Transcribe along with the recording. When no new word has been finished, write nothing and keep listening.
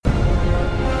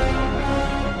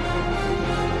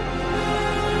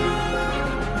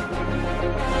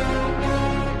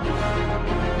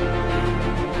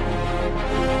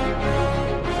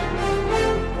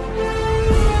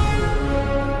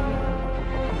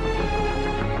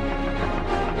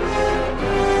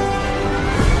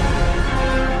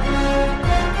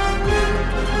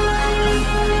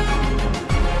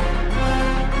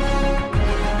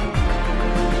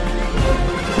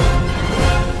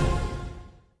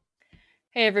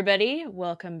Hey everybody,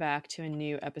 welcome back to a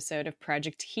new episode of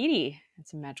Project Tahiti.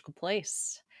 It's a magical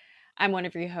place. I'm one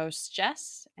of your hosts,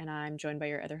 Jess, and I'm joined by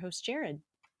your other host, Jared.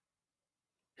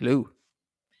 Hello.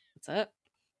 What's up?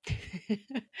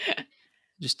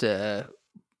 Just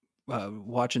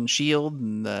watching Shield,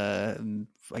 and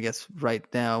I guess right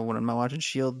now when I'm not watching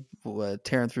Shield,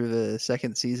 tearing through the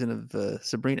second season of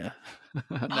Sabrina. on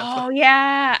Netflix. Oh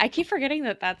yeah, I keep forgetting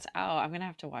that that's out. I'm gonna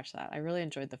have to watch that. I really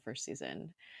enjoyed the first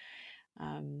season.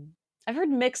 I've heard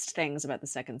mixed things about the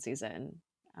second season.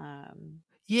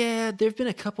 Yeah, there've been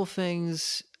a couple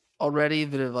things already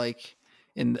that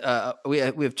have we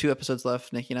have 2 episodes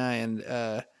left, Nikki and I,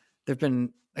 and there've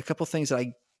been a couple things that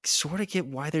I sort of get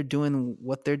why they're doing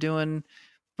what they're doing,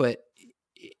 but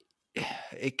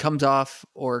it comes off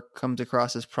or comes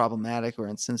across as problematic or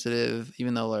insensitive,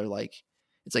 even though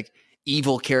it's like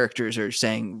evil characters are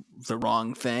saying the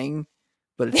wrong thing,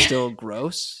 but it's still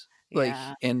gross.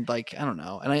 Yeah. I don't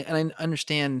know, and I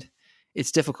understand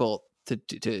it's difficult to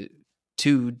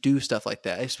do stuff like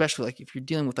that, especially like if you're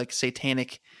dealing with like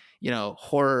satanic,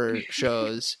 horror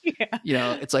shows.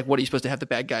 Yeah. It's like, what are you supposed to have the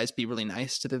bad guys be really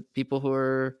nice to the people who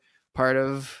are part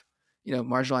of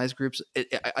marginalized groups?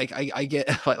 I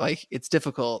get like it's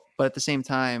difficult, but at the same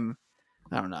time,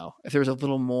 I don't know, if there was a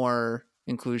little more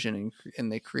inclusion in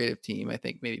the creative team, I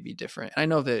think maybe it'd be different. And I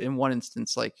know that in one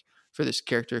instance, like for this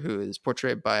character who is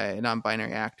portrayed by a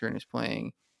non-binary actor and is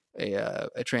playing a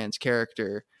trans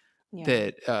character,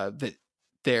 Yeah. that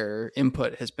their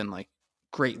input has been like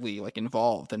greatly like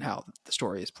involved in how the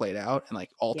story is played out and like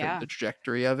altered Yeah. the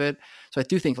trajectory of it. So I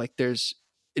do think like there's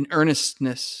an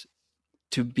earnestness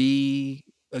to be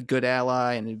a good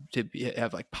ally and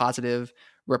have like positive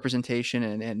representation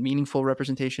and meaningful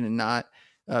representation and not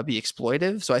be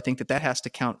exploitive. So I think that has to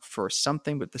count for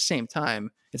something, but at the same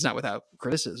time, it's not without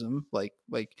criticism. Like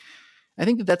I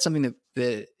think that's something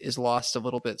that is lost a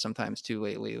little bit sometimes too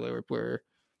lately, where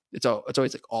it's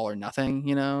always like all or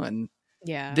nothing, and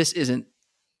Yeah. this isn't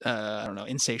I don't know,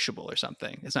 insatiable or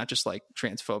something. It's not just like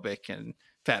transphobic and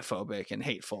fatphobic and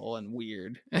hateful and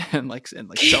weird and like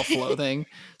self-loathing.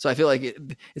 So I feel like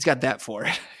it's got that for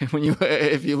it.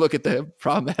 If you look at the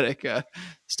problematic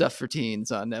stuff for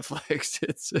teens on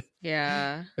Netflix,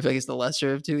 Yeah. I feel like it's the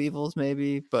lesser of two evils,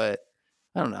 maybe. But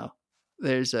I don't know.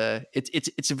 There's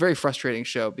it's a very frustrating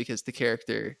show because the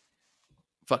character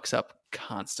fucks up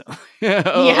constantly.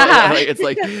 Yeah. It's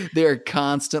like they're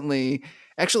constantly.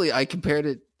 Actually, I compared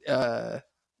it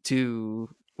to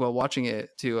watching it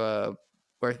to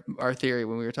our theory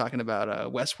when we were talking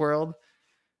about Westworld,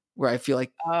 where I feel like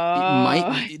it Oh.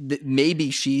 might maybe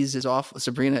she's as awful.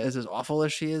 Sabrina is as awful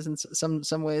as she is in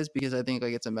some ways, because I think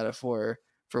like it's a metaphor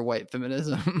for white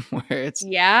feminism where it's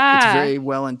Yeah. very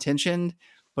well intentioned,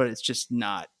 but it's just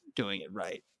not doing it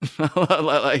right.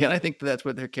 And I think that's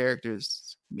what their character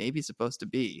is maybe supposed to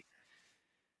be.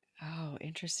 Oh,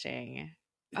 interesting.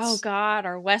 Oh It's God,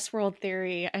 our Westworld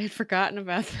theory. I had forgotten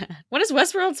about that. When is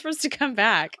Westworld supposed to come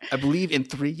back? I believe in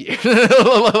 3 years.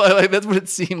 Like that's what it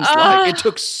seems like. It Oh,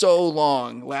 took so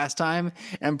long last time.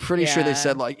 And I'm pretty sure they yeah.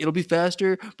 said like it'll be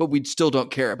faster, but we still don't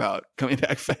care about coming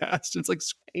back fast.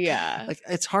 It's Yeah. like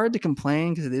it's hard to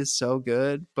complain because it is so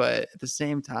good, but at the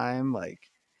same time, like,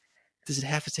 does it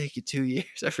have to take you 2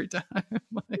 years every time?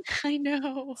 Like, I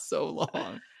know. so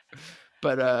long.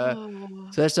 But Oh.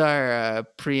 so that's our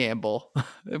preamble.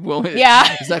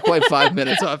 Yeah. It's not quite 5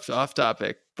 minutes off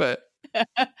topic, but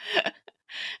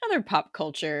Other pop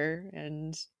culture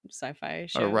and sci-fi our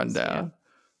shows. Yeah. rundown.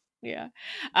 Yeah.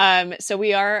 So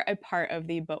we are a part of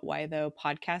the But Why Though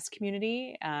podcast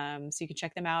community. So you can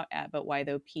check them out at But Why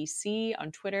Though PC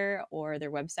on Twitter or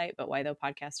their website,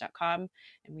 butwhythoughpodcast.com.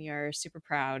 And we are super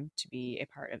proud to be a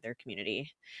part of their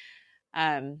community.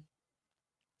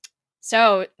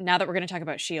 So now that we're going to talk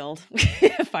about Shield,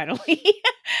 finally.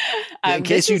 In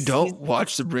case This you is don't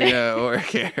watch Sabrina or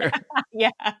care yeah,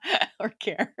 or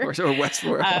care. or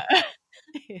Westworld.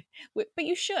 But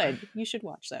you should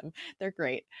watch them. They're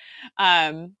great.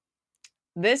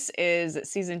 This is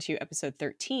season 2, episode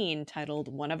 13, titled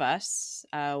One of Us,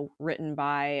 written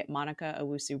by Monica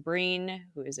Owusu-Breen,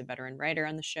 who is a veteran writer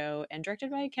on the show, and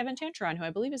directed by Kevin Tantron, who I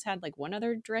believe has had like one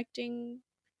other directing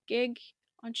gig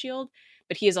on Shield,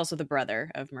 but he is also the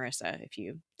brother of Marissa, if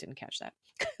you didn't catch that.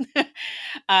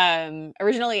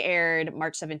 Originally aired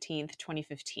March 17th,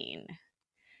 2015.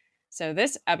 So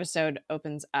this episode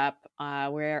opens up,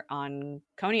 we're on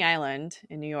Coney Island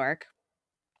in New York,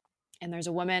 and there's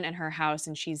a woman in her house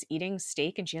and she's eating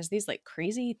steak and she has these like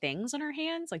crazy things on her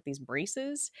hands, like these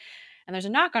braces. And there's a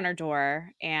knock on her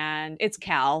door and it's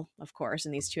Cal, of course,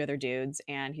 and these 2 other dudes.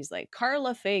 And he's like,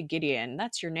 Carla Faye Gideon,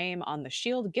 that's your name on the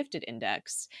Shield Gifted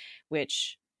Index,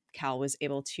 which Cal was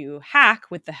able to hack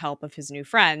with the help of his new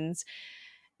friends.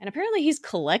 And apparently he's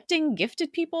collecting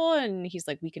gifted people, and he's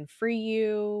like, we can free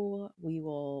you.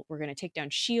 We're going to take down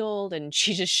S.H.I.E.L.D. And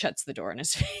she just shuts the door in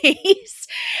his face.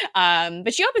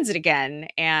 But she opens it again,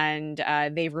 and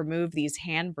they remove these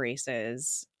hand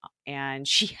braces, and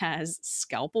she has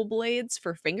scalpel blades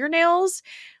for fingernails,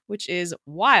 which is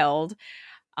wild.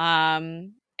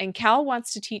 And Cal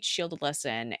wants to teach S.H.I.E.L.D. a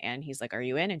lesson, and he's like, are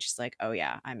you in? And she's like, oh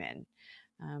yeah, I'm in.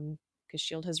 Because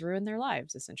S.H.I.E.L.D. has ruined their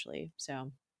lives, essentially.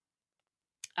 So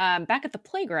back at the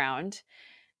playground,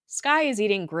 Skye is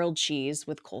eating grilled cheese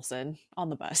with Coulson on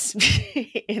the bus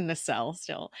in the cell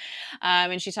still.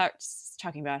 And she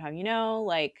talking about how,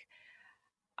 like,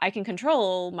 I can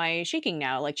control my shaking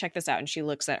now. Like, check this out. And she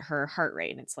looks at her heart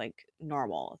rate, and it's like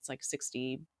normal. It's like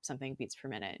 60 something beats per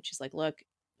minute. And she's like, look,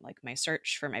 like, my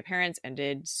search for my parents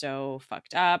ended so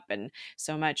fucked up, and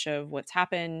so much of what's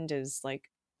happened is like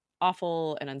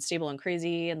awful and unstable and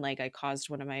crazy, and like I caused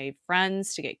one of my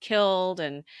friends to get killed.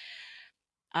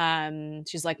 And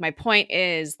she's like, my point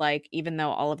is, like, even though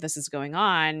all of this is going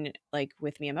on, like,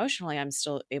 with me emotionally, I'm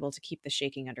still able to keep the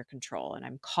shaking under control, and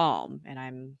I'm calm and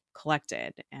I'm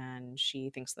collected. And she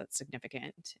thinks that's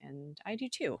significant, and I do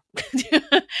too.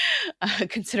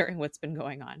 Considering what's been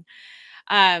going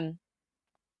on.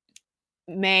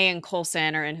 May and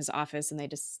Coulson are in his office, and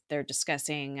they're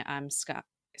discussing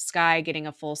Skye getting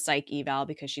a full psych eval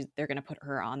because they're going to put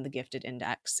her on the gifted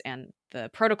index, and the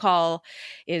protocol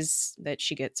is that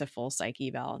she gets a full psych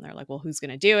eval. And they're like, well, who's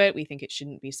going to do it? We think it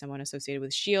shouldn't be someone associated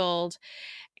with S.H.I.E.L.D.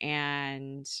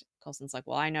 And Coulson's like,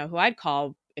 well, I know who I'd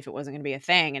call if it wasn't going to be a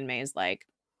thing. And May's like,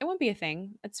 it won't be a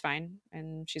thing. It's fine.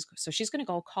 And she's going to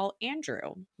go call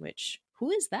Andrew, which, who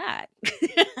is that?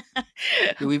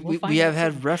 we have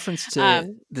had reference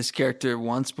to this character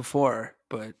once before,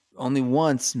 but only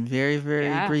once, very,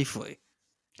 very briefly.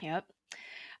 Yep.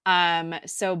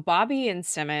 So Bobby and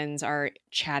Simmons are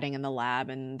chatting in the lab,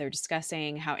 and they're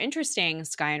discussing how interesting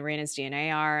Skye and Raina's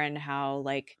DNA are, and how,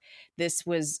 like, this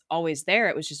was always there.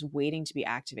 It was just waiting to be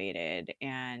activated,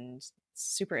 and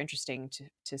super interesting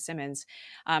to Simmons.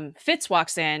 Fitz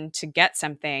walks in to get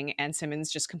something, and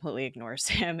Simmons just completely ignores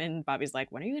him. And Bobby's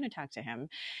like, when are you going to talk to him?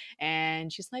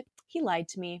 And she's like, he lied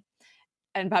to me.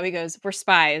 And Bobby goes, we're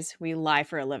spies. We lie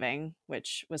for a living,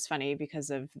 which was funny because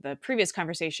of the previous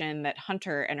conversation that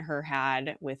Hunter and her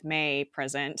had with May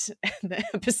present, the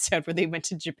episode where they went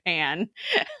to Japan.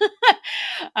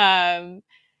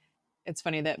 It's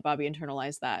funny that Bobby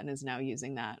internalized that and is now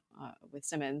using that with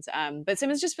Simmons. But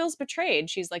Simmons just feels betrayed.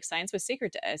 She's like, science was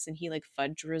sacred to us, and he like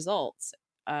fudged results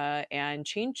and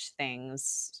changed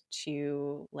things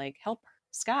to like help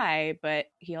Skye, but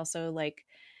he also like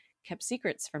kept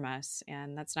secrets from us,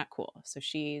 and that's not cool. So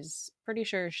she's pretty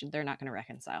sure they're not going to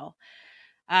reconcile.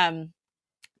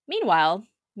 Meanwhile,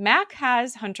 Mac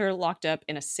has Hunter locked up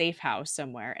in a safe house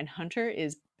somewhere, and Hunter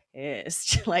is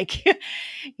pissed. Like,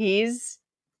 he's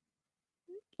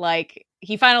like,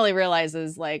 he finally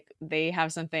realizes like they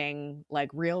have something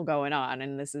like real going on,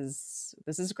 and this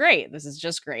is great. This is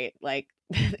just great. Like,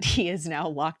 he is now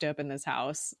locked up in this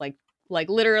house, like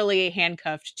literally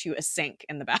handcuffed to a sink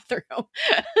in the bathroom.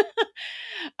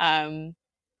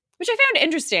 Which I found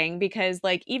interesting because,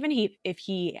 like, even if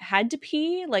he had to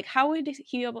pee, like, how would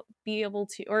he be able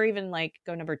to, or even like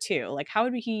go number two, like, how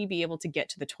would he be able to get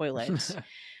to the toilet,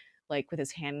 like, with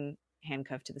his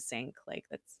handcuffed to the sink? Like,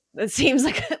 that seems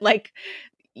like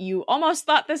you almost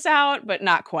thought this out, but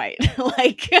not quite.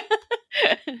 Like,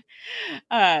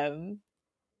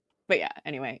 but yeah,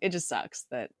 anyway, it just sucks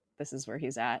that this is where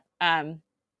he's at.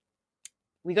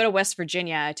 We go to West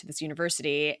Virginia to this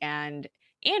university, and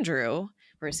Andrew,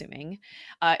 we're assuming,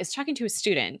 is talking to a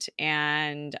student,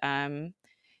 and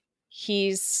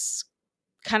he's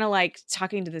kind of like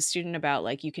talking to the student about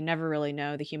like, you can never really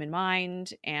know the human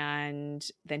mind. And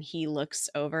then he looks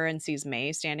over and sees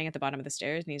May standing at the bottom of the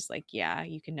stairs, and he's like, yeah,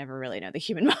 you can never really know the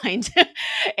human mind.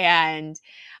 And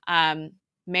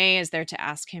May is there to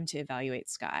ask him to evaluate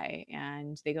Skye,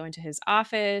 and they go into his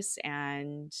office,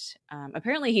 and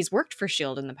apparently he's worked for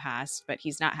S.H.I.E.L.D. in the past, but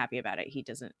he's not happy about it. He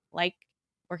doesn't like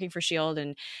working for S.H.I.E.L.D.,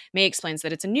 and May explains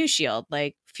that it's a new S.H.I.E.L.D.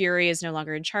 Like, Fury is no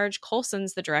longer in charge.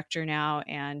 Coulson's the director now,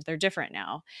 and they're different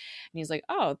now. And he's like,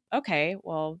 oh, okay,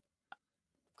 well,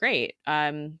 great.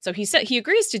 So he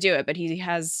agrees to do it, but he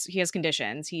has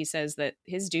conditions. He says that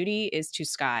his duty is to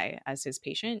Skye as his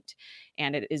patient,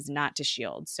 and it is not to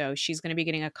S.H.I.E.L.D. So she's going to be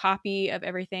getting a copy of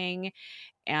everything,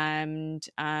 and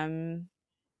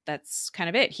that's kind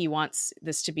of it. He wants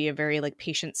this to be a very like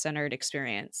patient-centered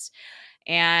experience.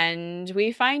 And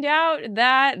we find out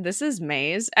that this is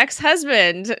May's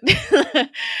ex-husband.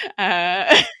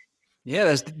 Yeah,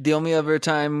 that's the only other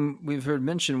time we've heard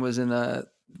mention was in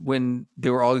when they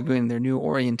were all doing their new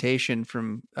orientation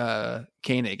from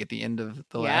Koenig at the end of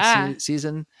the last Yeah.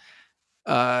 season.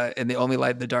 And the only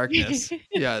light in the darkness.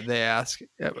 Yeah, they ask.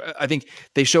 I think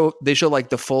they show like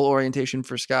the full orientation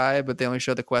for Sky, but they only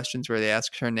show the questions where they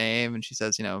ask her name, and she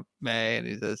says, May, and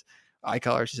he says eye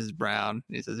color. She says brown.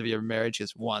 And he says, have you ever married? She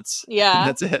says once. And Yeah.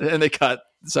 that's it. And they cut.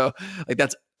 So like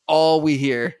that's all we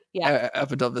hear Yeah.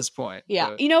 up until this point. Yeah.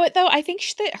 So, You know what though? I think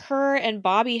that her and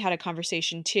Bobby had a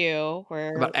conversation too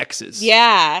where about exes.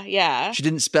 yeah, yeah. She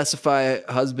didn't specify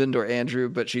husband or Andrew,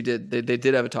 but she did. They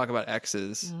did have a talk about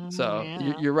exes. So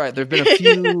Yeah. you're right. There've been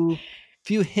a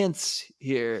few hints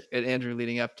here at Andrew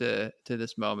leading up to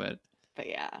this moment. But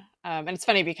yeah. And it's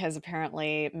funny because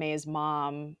apparently May's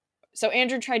mom. So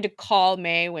Andrew tried to call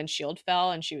May when Shield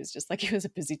fell, and she was just like, it was a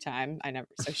busy time.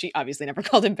 So she obviously never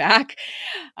called him back,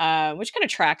 which kind of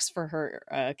tracks for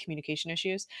her communication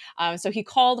issues. So he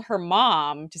called her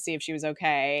mom to see if she was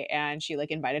okay, and she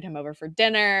like invited him over for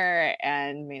dinner.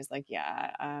 And May's like,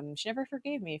 yeah, she never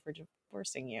forgave me for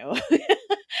divorcing you.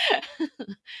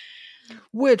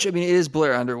 Which I mean, it is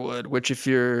Blair Underwood. Which if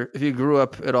you grew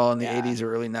up at all in the Yeah. 80s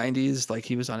or early 90s, like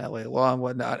he was on LA Law and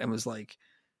whatnot, and was like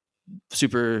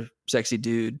super sexy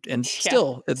dude, and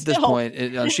still at this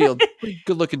point on Shield, pretty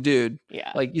good looking dude.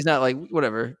 Yeah. Like he's not like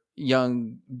whatever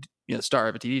young star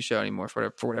of a TV show anymore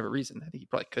for whatever reason. I think he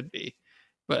probably could be,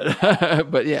 but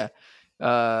but yeah,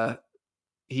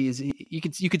 you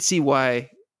could see why.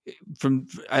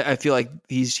 I feel like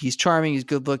he's charming, he's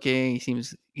good looking,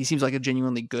 he seems like a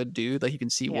genuinely good dude. Like you can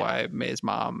see why May's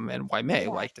mom and why May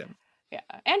liked him. Yeah,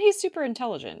 and he's super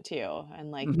intelligent too,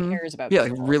 and like cares about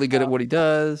like really good at what he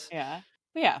does. Yeah,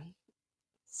 but yeah.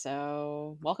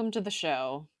 So welcome to the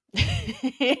show,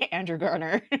 Andrew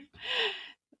Garner.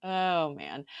 Oh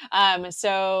man.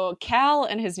 So Cal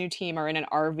and his new team are in an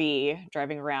RV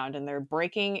driving around, and they're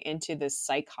breaking into this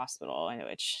psych hospital, in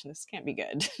which this can't be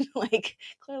good. Like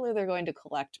clearly they're going to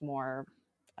collect more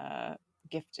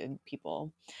gifted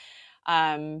people.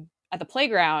 At the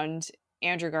playground,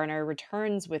 Andrew Garner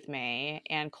returns with May,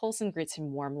 and Coulson greets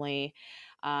him warmly.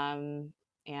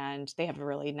 And they have a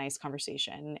really nice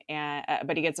conversation.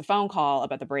 But he gets a phone call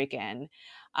about the break-in.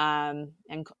 And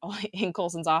in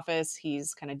Coulson's office,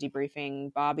 he's kind of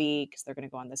debriefing Bobby because they're going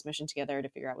to go on this mission together to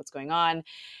figure out what's going on.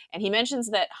 And he mentions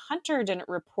that Hunter didn't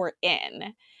report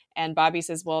in. And Bobby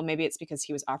says, well, maybe it's because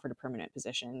he was offered a permanent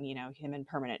position. Him and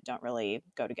permanent don't really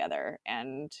go together.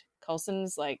 And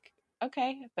Coulson's like,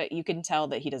 okay, but you can tell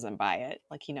that he doesn't buy it.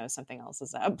 Like he knows something else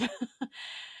is up.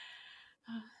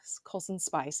 Coulson's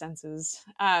spy senses.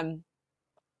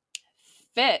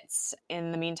 Fitz,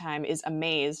 in the meantime, is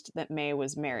amazed that May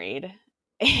was married.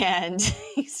 And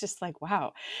he's just like,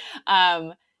 wow.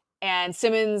 And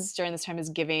Simmons, during this time, is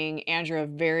giving Andrew a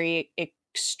very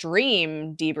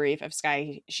extreme debrief of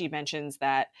Sky. She mentions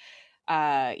that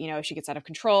if she gets out of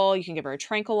control, you can give her a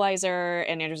tranquilizer.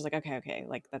 And Andrew's like, okay,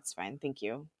 like that's fine. Thank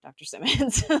you, Dr.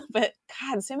 Simmons. But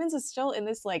God, Simmons is still in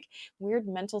this like weird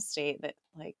mental state that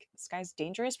like Sky's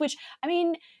dangerous, which I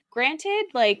mean, granted,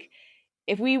 like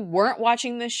if we weren't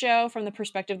watching this show from the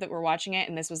perspective that we're watching it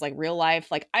and this was like real life,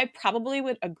 like I probably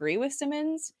would agree with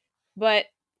Simmons, but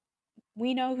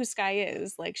we know who Sky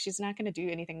is. Like she's not going to do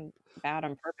anything bad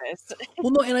on purpose.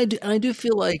 Well, no, and I do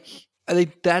feel like I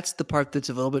think that's the part that's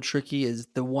a little bit tricky. Is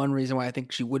the one reason why I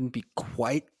think she wouldn't be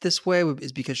quite this way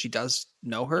is because she does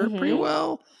know her pretty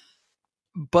well,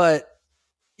 but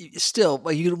still,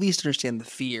 like you could at least understand the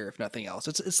fear, if nothing else.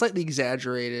 It's slightly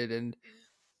exaggerated, and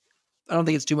I don't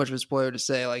think it's too much of a spoiler to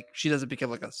say like she doesn't become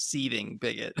like a seething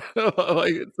bigot.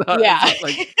 Like it's not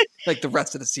like the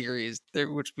rest of the series, they're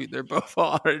both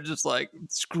on are just like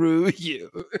screw you.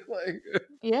 Like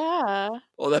yeah.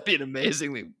 Well, that'd be an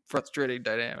amazingly frustrating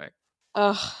dynamic.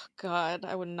 Oh God,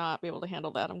 I would not be able to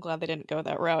handle that. I'm glad they didn't go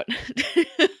that route.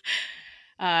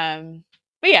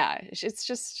 But yeah, it's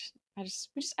just I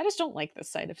just don't like this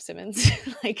side of Simmons.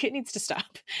 Like it needs to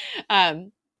stop.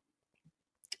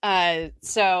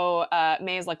 So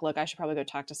May is like, look, I should probably go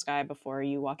talk to Sky before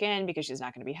you walk in because she's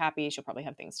not going to be happy. She'll probably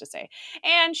have things to say.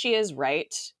 And she is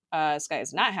right. Sky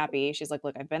is not happy. She's like,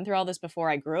 look, I've been through all this before.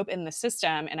 I grew up in the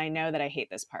system and I know that I hate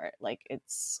this part. Like,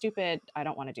 it's stupid. I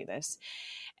don't want to do this.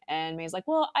 And May's like,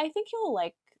 well, I think you'll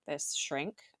like this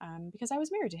shrink because I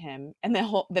was married to him. And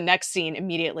the next scene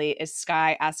immediately is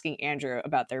Sky asking Andrew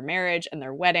about their marriage and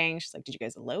their wedding. She's like, did you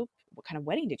guys elope? What kind of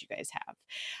wedding did you guys have?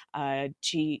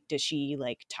 Does she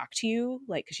like talk to you?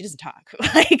 Like, cause she doesn't talk.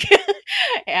 Like,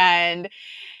 and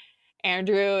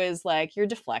Andrew is like, you're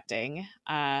deflecting.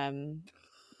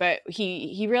 But but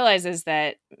he realizes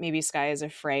that maybe Skye is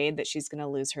afraid that she's going to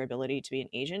lose her ability to be an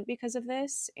agent because of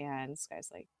this, and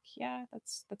Skye's like, yeah,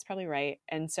 that's probably right.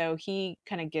 And so he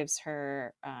kind of gives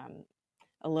her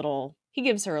a little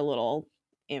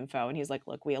info, and he's like,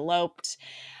 look, we eloped,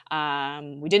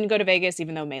 we didn't go to Vegas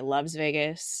even though May loves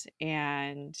Vegas.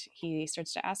 And he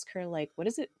starts to ask her, like, what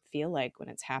does it feel like when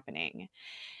it's happening?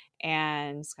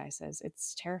 And Skye says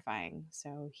it's terrifying.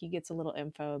 So he gets a little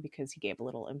info because he gave a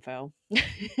little info.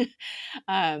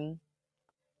 um,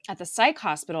 at the psych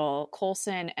hospital,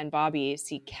 Coulson and Bobby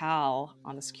see Cal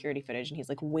on the security footage, and he's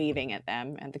like waving at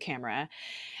them and the camera.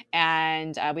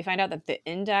 And we find out that the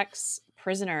index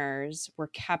prisoners were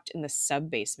kept in the sub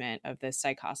basement of the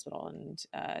psych hospital, and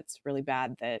it's really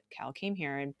bad that Cal came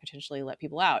here and potentially let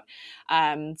people out.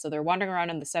 So they're wandering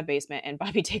around in the sub basement, and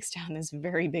Bobby takes down this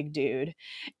very big dude,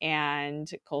 and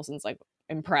Coulson's like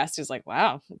impressed. He's like,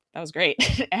 wow, that was great.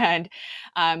 And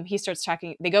he starts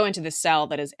talking. They go into the cell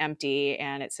that is empty,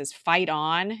 and it says "fight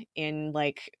on" in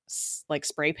like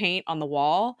spray paint on the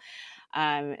wall.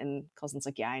 And Coulson's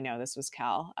like, yeah, I know, this was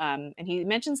Cal. And he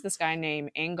mentions this guy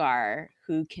named Angar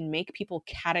who can make people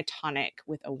catatonic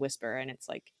with a whisper. And it's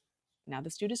like, now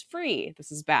this dude is free. This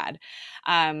is bad.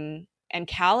 And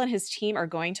Cal and his team are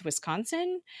going to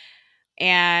Wisconsin.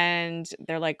 And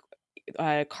they're like,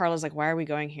 Carla's like, why are we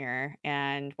going here?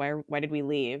 And why did we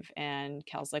leave? And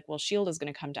Cal's like, well, S.H.I.E.L.D. is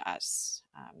going to come to us,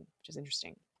 which is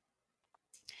interesting.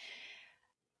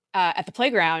 At the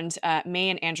playground, May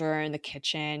and Andrew are in the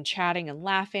kitchen chatting and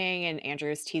laughing, and Andrew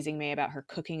is teasing May about her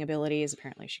cooking abilities.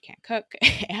 Apparently she can't cook.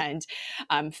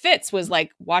 And Fitz was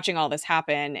like watching all this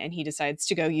happen, and he decides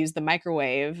to go use the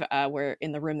microwave where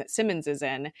in the room that Simmons is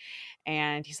in.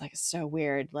 And he's like, it's so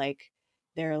weird. Like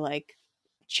they're like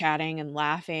chatting and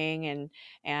laughing,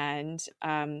 and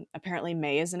apparently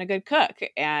May isn't a good cook.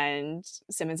 And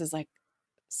Simmons is like,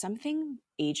 something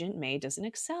Agent May doesn't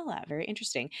excel at. Very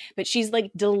interesting. But she's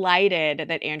like delighted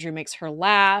that Andrew makes her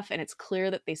laugh, and it's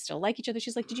clear that they still like each other.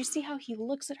 She's like, did you see how he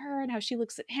looks at her and how she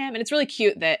looks at him? And it's really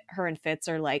cute that her and Fitz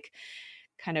are like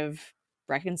kind of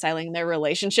reconciling their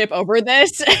relationship over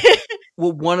this.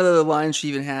 Well, one of the lines she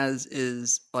even has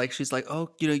is like, she's like,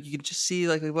 oh, you can just see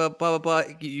like blah blah blah.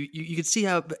 You can see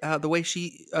how the way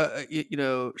she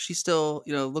she still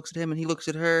looks at him and he looks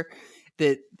at her,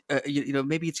 that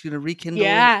maybe it's going to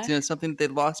rekindle something that they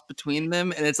lost between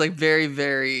them. And it's like very,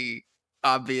 very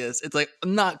obvious. It's like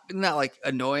not like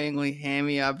annoyingly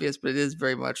hammy obvious, but it is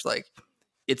very much like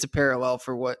it's a parallel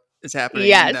for what is happening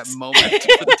in that moment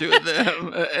for the two of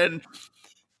them.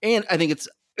 And I think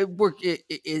it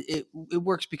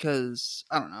works because,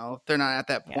 I don't know, they're not at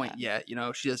that point yet.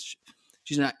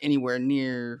 She's not anywhere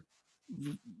near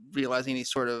realizing any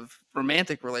sort of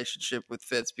romantic relationship with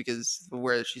Fitz because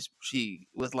where she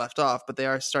was left off, but they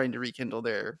are starting to rekindle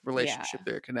their relationship,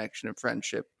 their connection and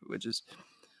friendship, which is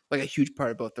like a huge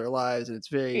part of both their lives. And it's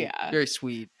very, very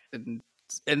sweet and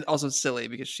also silly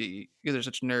because they're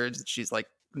such nerds that she's like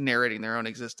narrating their own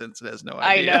existence and has no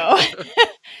idea. I know.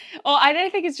 Well, I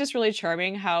think it's just really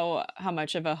charming how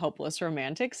much of a hopeless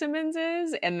romantic Simmons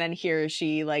is, and then here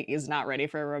she like is not ready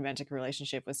for a romantic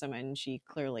relationship with someone she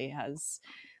clearly has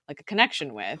like a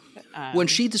connection with. When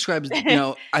she describes,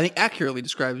 I think accurately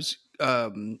describes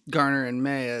Garner and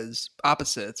May as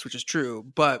opposites, which is true,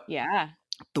 but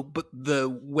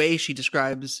the way she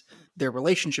describes their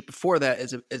relationship before that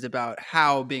is about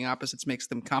how being opposites makes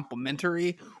them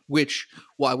complementary, which,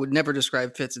 while I would never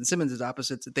describe Fitz and Simmons as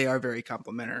opposites, they are very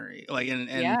complementary. Like, and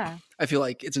I feel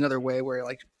like it's another way where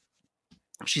like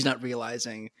she's not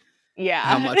realizing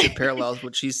how much it parallels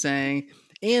what she's saying.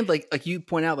 And like you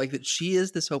point out, like that she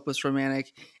is this hopeless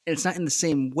romantic, and it's not in the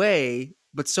same way,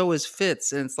 but so is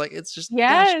Fitz. And it's like, it's just,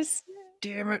 gosh,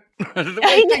 damn it. The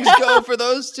way things go for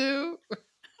those two.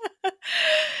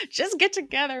 Just get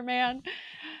together, man,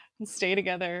 and stay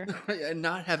together and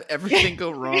not have everything go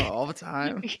wrong all the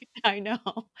time. I know.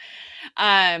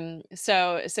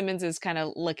 So Simmons is kind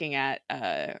of looking at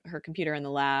her computer in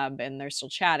the lab, and they're still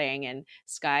chatting, and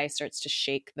Skye starts to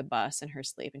shake the bus in her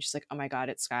sleep, and she's like, oh my god,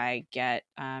 it's Skye, get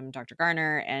Dr.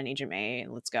 Garner and Agent May,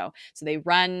 let's go. So they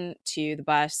run to the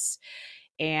bus,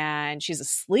 and she's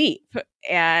asleep,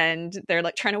 and they're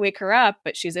like trying to wake her up,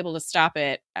 but she's able to stop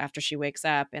it after she wakes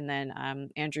up. And then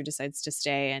Andrew decides to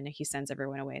stay, and he sends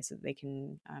everyone away so that they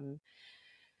can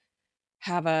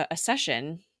have a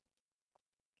session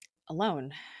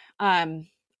alone. On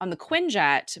the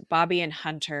Quinjet, Bobby and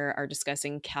Hunter are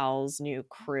discussing Cal's new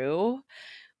crew,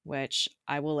 which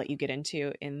I will let you get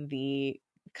into in the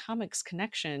Comics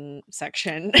Connection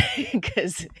section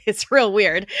because it's real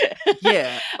weird.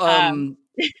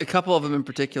 A couple of them in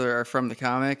particular are from the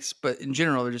comics, but in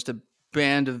general they're just a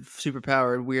band of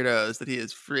superpowered weirdos that he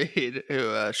has freed,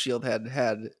 who Shield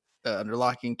had under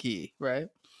lock and key, right?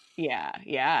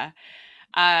 Yeah.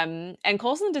 And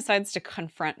Coulson decides to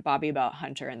confront Bobby about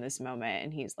Hunter in this moment,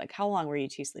 and he's like, "How long were you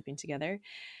two sleeping together?"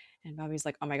 And Bobby's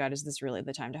like, "Oh my God, is this really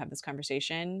the time to have this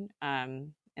conversation?"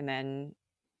 And then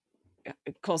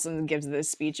Coulson gives this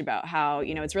speech about how,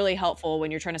 it's really helpful when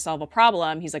you're trying to solve a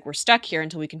problem. He's like, "We're stuck here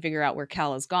until we can figure out where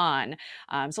Cal is gone.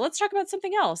 So let's talk about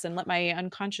something else and let my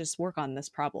unconscious work on this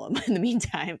problem in the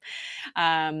meantime."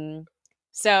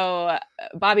 So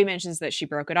Bobby mentions that she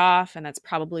broke it off, and that's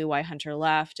probably why Hunter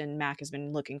left, and Mac has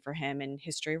been looking for him, and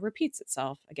history repeats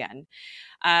itself again.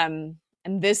 And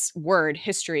this word,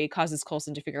 history, causes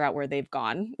Coulson to figure out where they've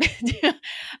gone.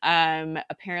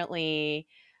 Apparently,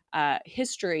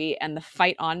 history and the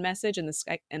fight on message in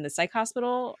the psych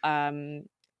hospital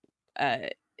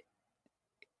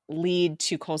lead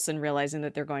to Coulson realizing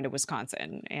that they're going to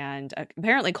Wisconsin, and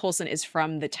apparently Coulson is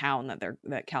from the town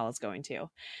that Cal is going to.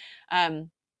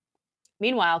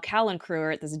 Meanwhile, Cal and crew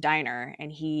are at this diner,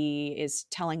 and he is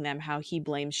telling them how he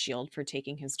blames Shield for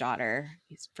taking his daughter,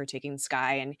 for taking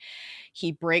Skye, and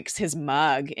he breaks his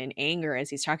mug in anger as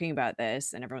he's talking about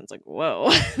this, and everyone's like,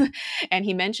 "Whoa." And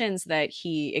he mentions that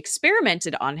he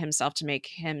experimented on himself to make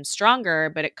him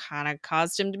stronger, but it kind of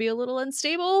caused him to be a little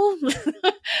unstable.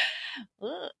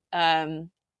 Back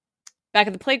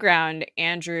at the playground,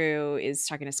 Andrew is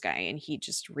talking to Skye, and he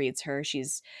just reads her.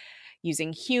 She's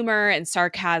using humor and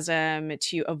sarcasm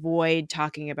to avoid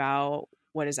talking about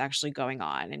what is actually going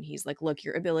on. And he's like, "Look,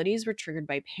 your abilities were triggered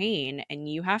by pain, and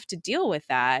you have to deal with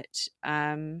that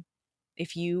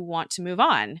if you want to move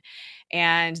on."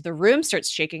 And the room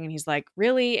starts shaking, and he's like,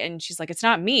 "Really?" And she's like, "It's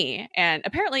not me." And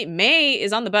apparently May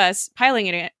is on the bus, piling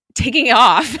it, taking it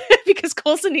off because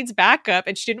Coulson needs backup,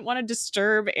 and she didn't want to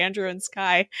disturb Andrew and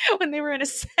Skye when they were in a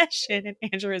session, and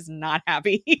Andrew is not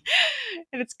happy.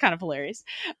 And it's kind of hilarious.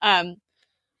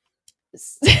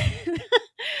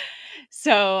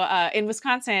 So in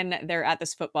Wisconsin, they're at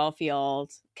this football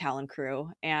field, Cal and crew,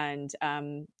 and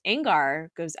Angar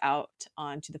goes out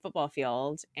onto the football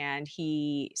field, and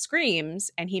he screams,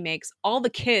 and he makes all the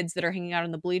kids that are hanging out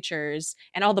in the bleachers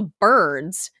and all the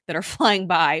birds that are flying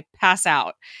by pass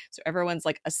out. So everyone's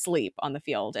like asleep on the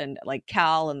field, and like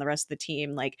Cal and the rest of the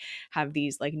team like have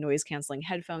these like noise canceling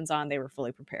headphones on. They were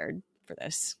fully prepared for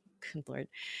this. Good Lord.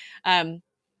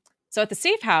 So at the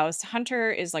safe house,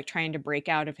 Hunter is like trying to break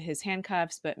out of his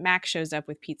handcuffs, but Mac shows up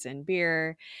with pizza and beer,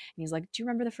 and he's like, "Do you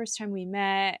remember the first time we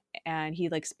met?" And he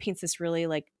like paints this really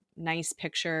like nice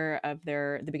picture of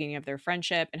the beginning of their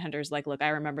friendship. And Hunter's like, "Look, I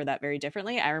remember that very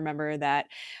differently. I remember that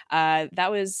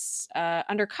that was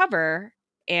undercover,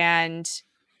 and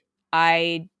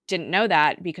I didn't know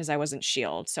that because I wasn't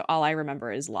Shield. So all I remember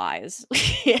is lies."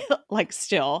 Like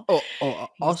still.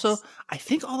 Also, I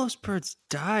think all those birds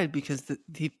died because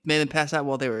he made them pass out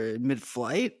while they were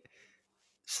mid-flight.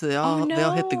 So they all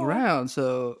hit the ground.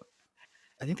 So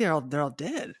I think they're all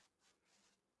dead.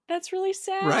 That's really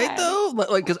sad, right? Though,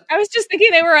 like, because I was just thinking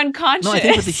they were unconscious. No, I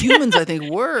think the humans, I think,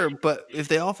 were, but if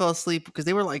they all fell asleep, because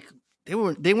they were like. They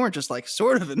weren't just like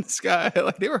sort of in the sky,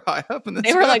 like they were high up in the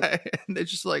sky. Were like, and they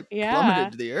just like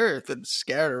plummeted to the earth and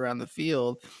scattered around the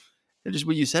field. And just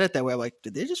when you said it that way, I'm like,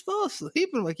 did they just fall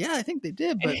asleep? And I'm like, yeah, I think they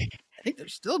did, but I think they're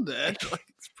still dead. Like,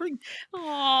 it's pretty.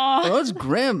 Oh, it's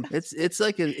grim. It's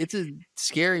like it's a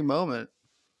scary moment.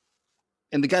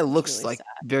 And the guy looks really like sad.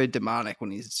 Very demonic when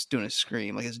he's doing a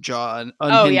scream, like his jaw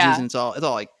unhinges, and it's all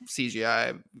like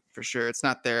CGI for sure. It's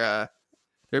not their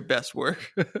best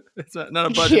work. It's not a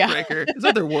budget breaker. It's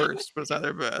not their worst, but it's not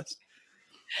their best.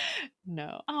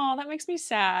 No. Oh, that makes me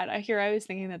sad. I was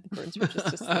thinking that the birds were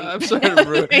just asleep. I'm sorry to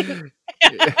ruin.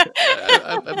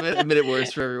 I made it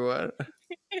worse for everyone.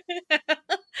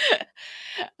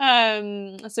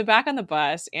 So back on the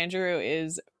bus, Andrew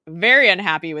is very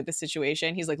unhappy with the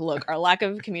situation. He's like, "Look, our lack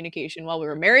of communication while we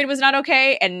were married was not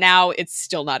okay, and now it's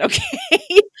still not okay."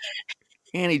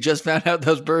 And he just found out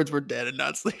those birds were dead and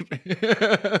not sleeping.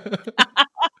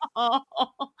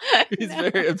 He's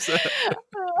very upset.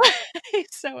 He's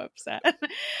so upset.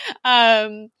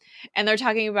 And they're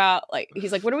talking about, like,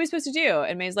 he's like, "What are we supposed to do?"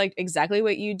 And May's like, "Exactly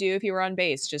what you do if you were on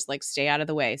base. Just like stay out of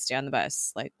the way, stay on the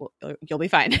bus. Like, you'll be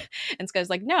fine." And Skye's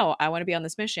like, "No, I want to be on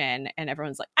this mission." And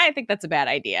everyone's like, "I think that's a bad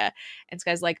idea." And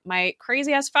Skye's like, "My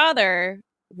crazy ass father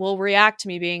will react to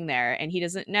me being there, and he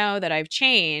doesn't know that I've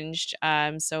changed.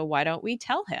 So why don't we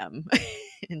tell him?"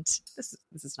 And this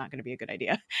is not going to be a good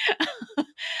idea.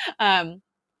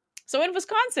 So in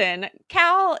Wisconsin,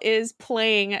 Cal is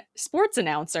playing sports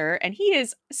announcer, and he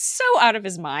is so out of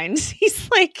his mind. He's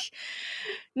like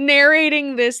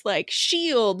narrating this like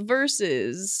Shield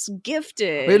versus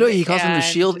Gifted. Wait, no, he calls them the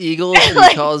Shield Eagles, and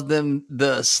like, he calls them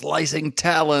the Slicing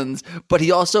Talons. But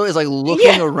he also is like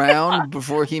looking around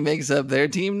before he makes up their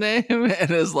team name,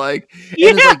 and is like,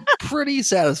 pretty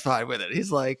satisfied with it.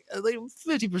 He's like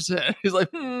 50%. He's like,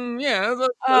 yeah,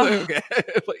 okay.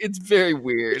 It's very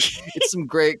weird. It's some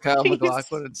great Kyle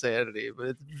MacLachlan insanity, but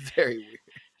it's very weird.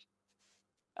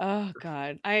 Oh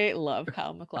God, I love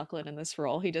Kyle MacLachlan in this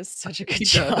role. He does such a good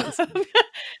job.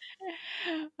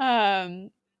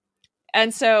 And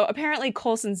so apparently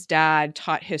Coulson's dad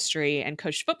taught history and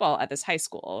coached football at this high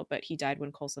school, but he died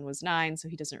when Coulson was 9, so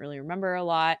he doesn't really remember a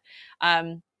lot.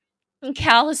 And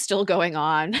Cal is still going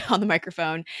on the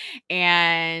microphone,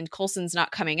 and Coulson's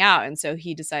not coming out, and so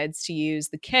he decides to use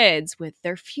the kids with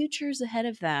their futures ahead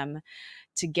of them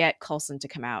to get Coulson to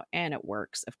come out, and it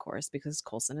works, of course, because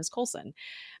Coulson is Coulson.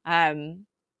 And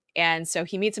so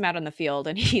he meets him out on the field,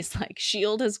 and he's like,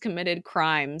 Shield has committed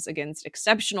crimes against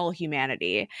exceptional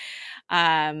humanity.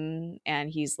 And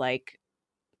he's like,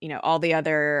 all the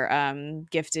other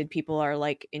gifted people are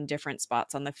like in different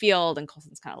spots on the field, and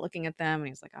Coulson's kind of looking at them, and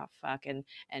he's like, oh fuck. And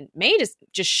May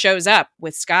just shows up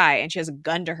with Skye, and she has a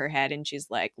gun to her head, and she's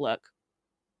like, look,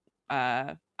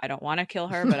 I don't want to kill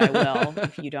her, but I will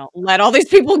if you don't let all these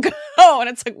people go. And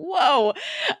it's like, whoa.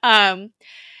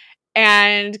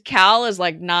 And Cal is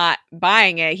like not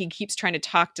buying it. He keeps trying to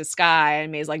talk to Skye,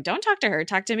 and May's like, don't talk to her,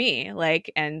 talk to me.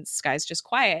 Like, and Skye's just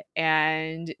quiet.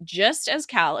 And just as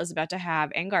Cal is about to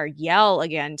have Angar yell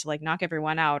again to like knock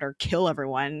everyone out or kill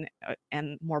everyone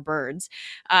and more birds,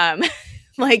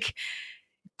 like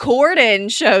Gordon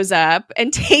shows up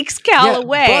and takes Cal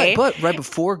away. But right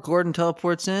before Gordon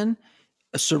teleports in,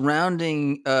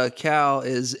 surrounding Cal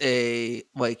is a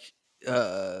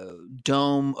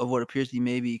dome of what appears to be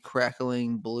maybe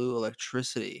crackling blue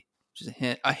electricity, which is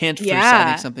a hint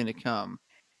for something to come.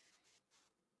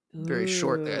 Very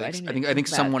short there. I think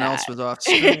someone else was off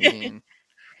screen.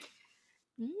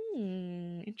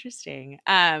 Interesting.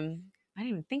 I didn't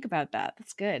even think about that.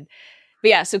 That's good. But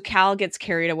yeah, so Cal gets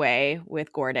carried away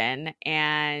with Gordon,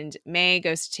 and May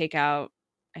goes to take out,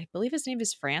 I believe his name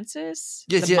is Francis.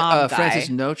 Yes, Francis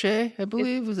Noche, I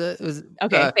believe.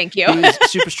 Okay, thank you. He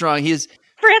was super strong. He's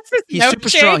Noche. Super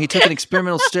strong. He took an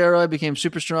experimental steroid, became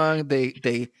super strong. They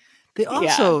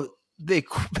also they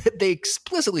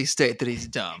explicitly state that he's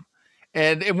dumb.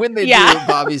 And when they do,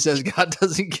 Bobby says God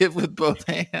doesn't give with both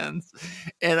hands.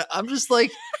 And I'm just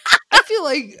like, I feel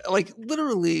like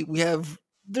literally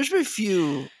there's very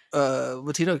few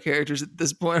Latino characters at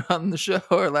this point on the show,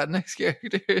 or Latinx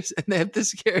characters, and they have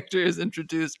this character is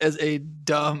introduced as a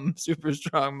dumb, super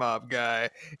strong mob guy.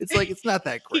 It's like, it's not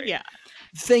that great. Yeah.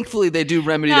 Thankfully, they do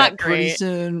remedy that pretty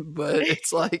soon, but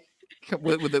it's like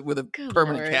with a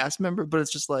permanent cast member. But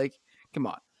it's just like, come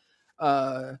on,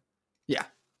 yeah.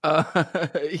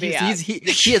 He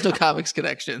has no comics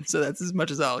connection, so that's as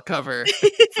much as I'll cover.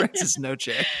 Francis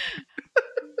Noche.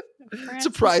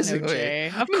 Surprisingly,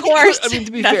 of course.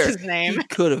 To be fair, his name. He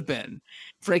could have been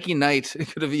Frankie Knight.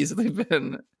 It could have easily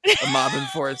been a mob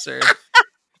enforcer.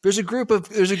 There's a group. Yeah,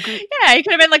 he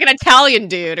could have been like an Italian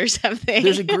dude or something.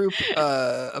 There's a group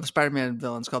of Spider-Man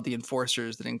villains called the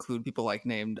Enforcers that include people like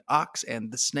named Ox and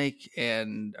the Snake,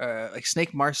 and like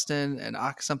Snake Marston and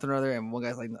Ox something or other, and one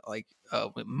guy's like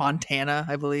Montana,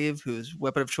 I believe, whose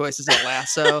weapon of choice is a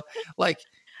lasso. Like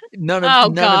none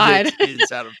of it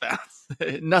is out of bounds.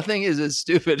 Nothing is as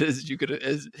stupid as you could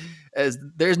as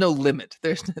there's no limit.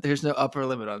 There's no upper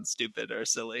limit on stupid or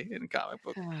silly in comic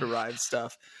book derived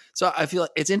stuff. So I feel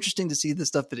like it's interesting to see the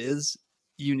stuff that is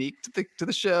unique to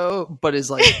the show, but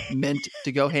is like meant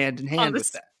to go hand in hand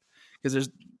with that. Because there's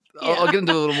I'll get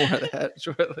into a little more of that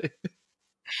shortly.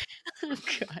 Oh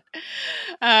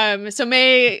God. So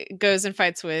May goes and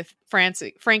fights with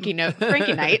Frankie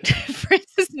Knight,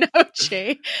 Francis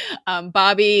Noche.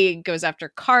 Bobby goes after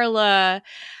Carla,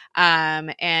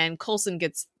 and Coulson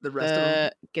gets the rest of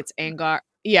them. Gets Angar.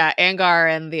 Yeah, Angar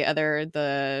and the other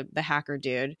the hacker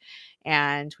dude,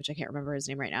 and which I can't remember his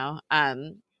name right now.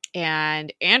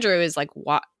 And Andrew is like,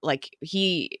 what? Like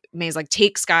May's like,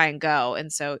 take Skye and go,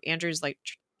 and so Andrew's like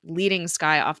leading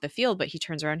Skye off the field, but he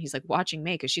turns around, he's like watching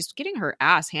May because she's getting her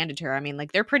ass handed to her. I mean,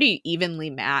 like they're pretty evenly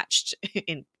matched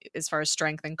in as far as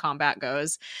strength and combat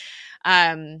goes.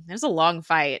 There's a long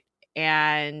fight,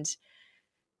 and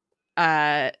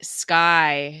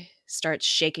Skye starts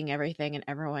shaking everything, and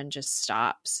everyone just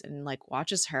stops and like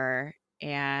watches her,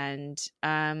 and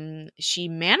she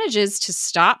manages to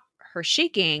stop her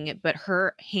shaking, but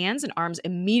her hands and arms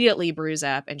immediately bruise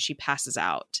up and she passes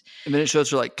out. And then it shows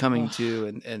her like coming to,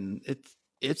 and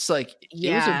it's like,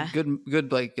 it was a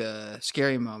good like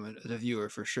scary moment as a viewer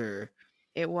for sure.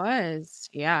 It was.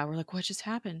 Yeah, we're like, what just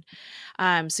happened?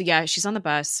 So yeah, she's on the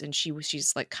bus and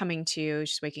she's like coming to,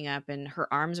 she's waking up and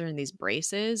her arms are in these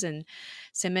braces, and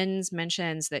Simmons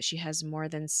mentions that she has more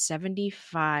than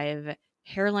 75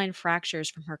 hairline fractures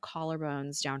from her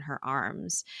collarbones down her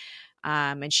arms.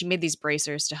 And she made these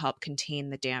bracers to help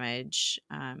contain the damage,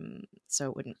 so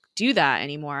it wouldn't do that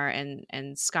anymore.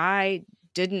 And Sky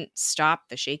didn't stop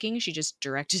the shaking; she just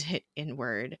directed it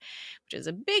inward, which is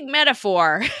a big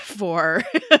metaphor for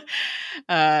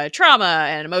trauma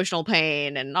and emotional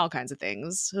pain and all kinds of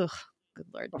things. Ugh, good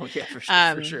lord. Oh yeah, for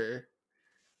Um, sure.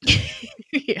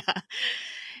 yeah,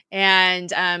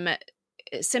 and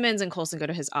Simmons and Coulson go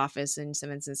to his office, and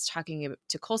Simmons is talking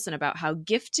to Coulson about how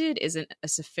gifted isn't a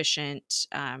sufficient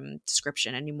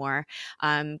description anymore,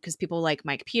 because people like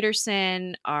Mike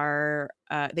Peterson are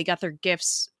they got their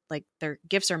gifts, like their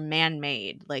gifts are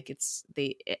man-made, like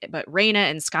but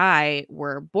Raina and Sky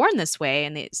were born this way,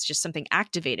 and it's just something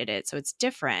activated it, so it's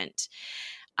different.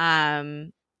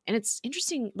 And it's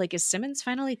interesting, like, is Simmons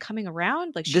finally coming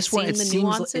around? Like, she's This one, seeing it the seems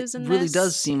like it nuances in really does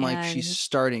this, seem like she's and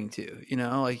starting to,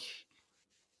 like.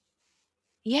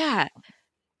 yeah,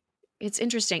 it's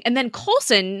interesting. And then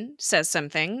Coulson says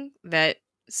something that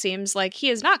seems like he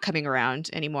is not coming around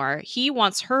anymore. He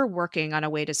wants her working on a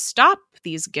way to stop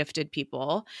these gifted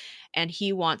people, and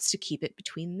he wants to keep it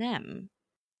between them.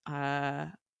 Uh,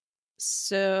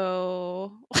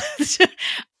 so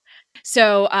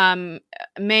So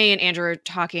May and Andrew are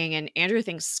talking, and Andrew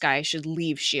thinks Sky should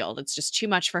leave Shield. It's just too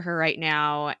much for her right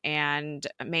now. And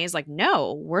May is like,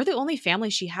 no, we're the only family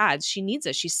she has. She needs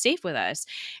us. She's safe with us.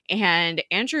 And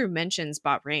Andrew mentions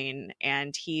Bahrain,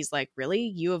 and he's like, really?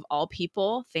 You of all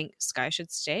people think Sky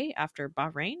should stay after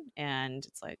Bahrain? And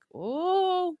it's like,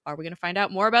 oh, are we going to find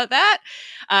out more about that?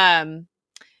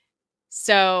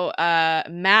 So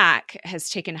Mac has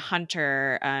taken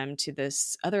Hunter to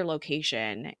this other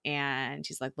location, and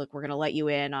he's like, "Look, we're going to let you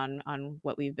in on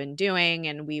what we've been doing,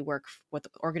 and we work with the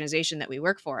organization that we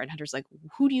work for." And Hunter's like,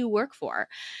 "Who do you work for?"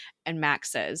 And Mac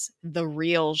says, "The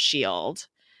real Shield."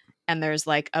 And there's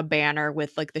like a banner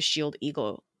with like the Shield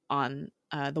eagle on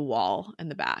the wall in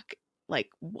the back. Like,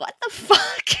 what the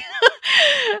fuck?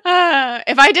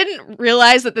 If I didn't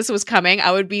realize that this was coming,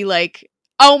 I would be like,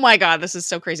 oh my god, this is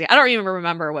so crazy. I don't even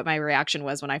remember what my reaction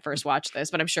was when I first watched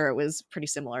this, but I'm sure it was pretty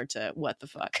similar to what the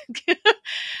fuck.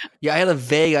 Yeah, I had a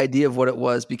vague idea of what it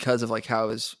was because of like how I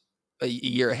was a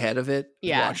year ahead of it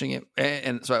Yeah. watching it,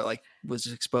 and so I like was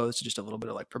exposed to just a little bit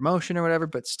of like promotion or whatever,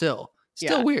 but still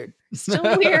Yeah. weird.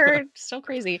 Still weird, still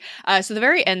crazy. So the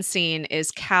very end scene is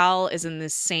Cal is in the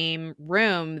same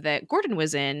room that Gordon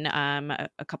was in a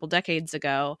couple decades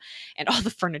ago, and all the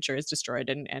furniture is destroyed,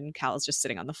 and Cal is just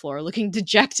sitting on the floor looking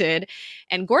dejected.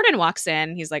 And Gordon walks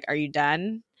in. He's like, "Are you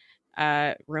done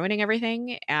ruining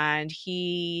everything?" And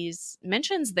he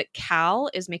mentions that Cal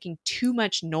is making too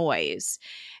much noise,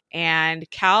 and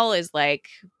Cal is like,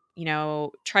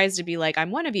 tries to be like,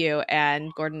 "I'm one of you,"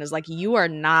 and Gordon is like, "You are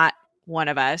not one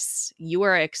of us. You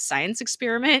are a science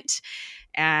experiment."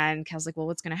 And Cal's like, "Well,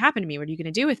 what's going to happen to me? What are you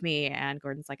going to do with me?" And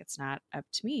Gordon's like, "It's not up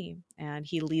to me." And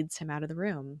he leads him out of the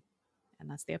room. And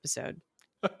that's the episode.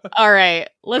 All right,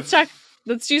 let's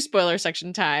do spoiler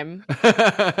section time.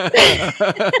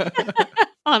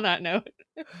 On that note.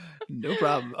 No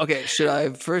problem. Okay, should I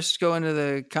first go into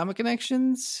the comic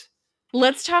connections?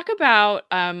 Let's talk about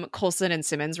Coulson and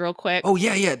Simmons real quick. Oh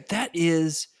yeah. That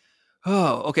is.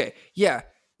 Oh, okay. Yeah.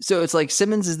 So it's like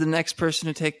Simmons is the next person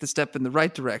to take the step in the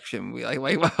right direction. We like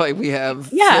we have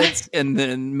Fitz and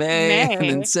then May and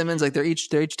then Simmons. Like they're each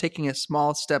taking a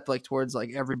small step like towards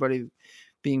like everybody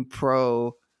being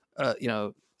pro.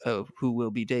 Who will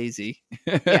be Daisy?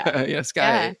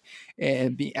 Sky,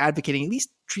 and be advocating, at least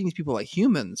treating these people like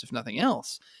humans, if nothing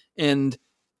else. And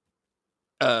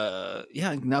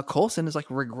now Coulson is like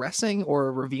regressing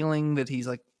or revealing that he's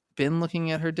like been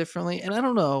looking at her differently. And I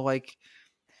don't know, like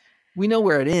we know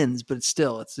where it ends, but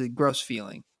it's a gross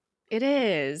feeling. It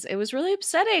is. It was really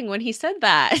upsetting when he said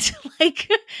that.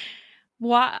 Like,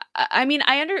 why? I mean,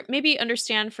 maybe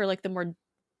understand for like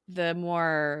the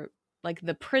more like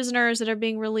the prisoners that are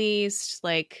being released,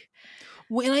 like.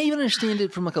 Well, and I even understand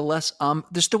it from like a less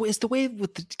it's the way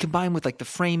combined with like the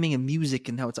framing and music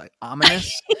and how it's like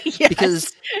ominous. Yes.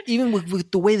 Because even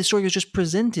with the way the story was just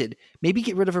presented, maybe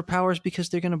get rid of her powers because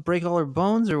they're going to break all her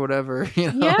bones or whatever.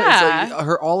 Yeah. It's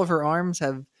like all of her arms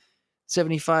have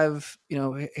 75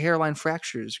 hairline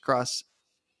fractures across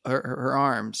her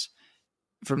arms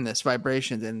from this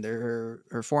vibration, and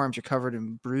her forearms are covered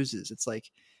in bruises. It's like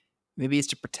maybe it's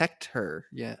to protect her.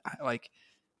 Yeah, like.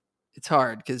 It's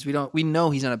hard because we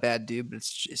know he's not a bad dude, but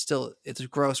it's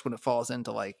gross when it falls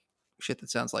into like shit that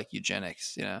sounds like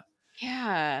eugenics,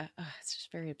 Yeah, ugh, it's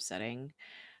just very upsetting.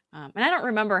 And I don't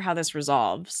remember how this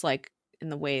resolves, like in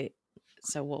the way.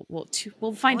 So we'll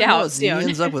All find I know out is he soon.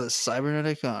 ends up with a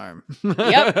cybernetic arm.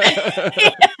 Yep.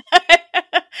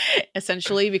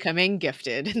 Essentially becoming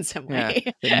gifted in some Yeah,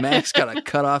 way. then Max got to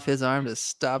cut off his arm to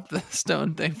stop the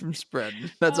stone thing from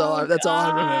spreading. That's all. Oh That's all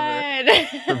I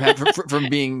remember God. from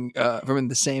being from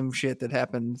the same shit that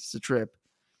happens to Trip.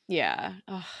 Yeah.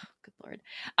 Oh, good Lord.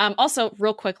 Also,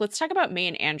 real quick, let's talk about May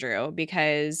and Andrew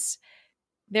because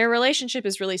their relationship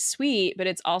is really sweet, but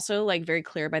it's also like very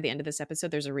clear by the end of this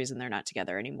episode there's a reason they're not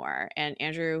together anymore. And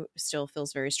Andrew still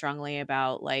feels very strongly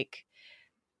about like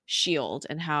Shield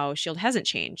and how Shield hasn't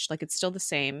changed. Like it's still the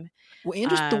same. Well, and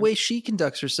just the way she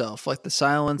conducts herself, like the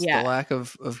silence, the Yeah. lack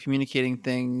of communicating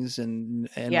things, and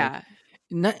like Yeah.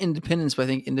 not independence, but I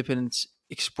think independence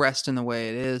expressed in the way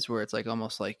it is, where it's like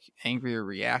almost like angry or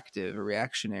reactive or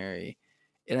reactionary.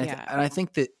 And Yeah. I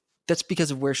think that that's because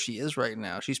of where she is right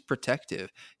now. She's protective.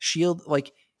 Shield,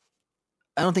 like,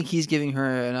 I don't think he's giving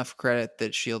her enough credit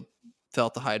that Shield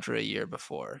felt the Hydra a year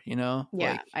before. You know,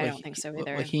 Yeah. I don't think so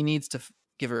either. Like he needs to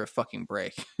give her a fucking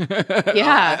break.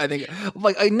 Yeah. I think,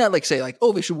 like, I not like say like,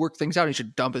 oh, they should work things out. He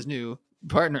should dump his new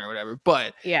partner or whatever,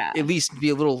 but Yeah. at least be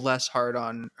a little less hard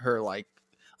on her. Like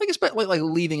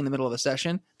leaving in the middle of a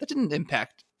session that didn't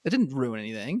impact. That didn't ruin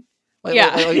anything.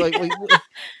 Yeah.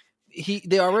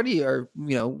 They already are,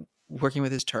 you know, working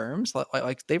with his terms.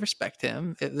 Like they respect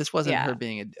him. This wasn't Yeah. her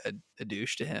being a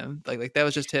douche to him. Like that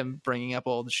was just him bringing up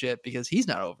all the shit because he's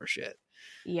not over shit.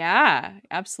 Yeah,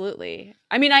 absolutely.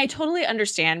 I mean, I totally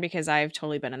understand because I've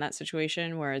totally been in that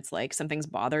situation where it's like something's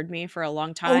bothered me for a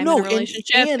long time in a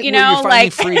relationship. And you where know, you're finally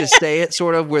like free to say it,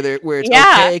 sort of where it's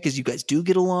yeah, okay because you guys do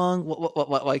get along.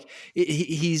 Like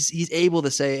he's able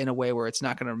to say it in a way where it's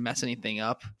not going to mess anything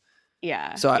up.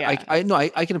 yeah. So yeah. I know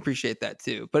I can appreciate that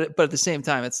too. But at the same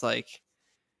time, it's like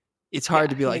it's hard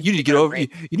to be like, needs you need to to get go over,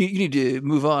 break. you need to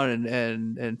move on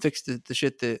and fix the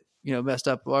shit that, you know, messed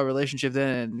up our relationship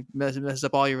then and messed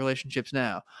up all your relationships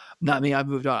now. Not me. I've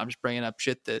moved on. I'm just bringing up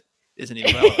shit that isn't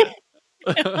even relevant.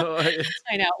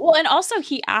 I know. Well, and also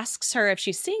he asks her if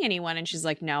she's seeing anyone, and she's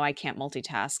like, "No, I can't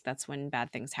multitask. That's when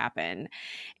bad things happen."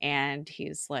 And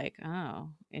he's like, "Oh,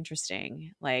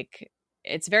 interesting." Like,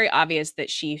 it's very obvious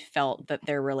that she felt that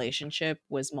their relationship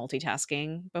was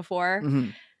multitasking before. Mm-hmm.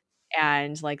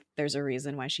 And like there's a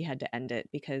reason why she had to end it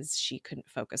because she couldn't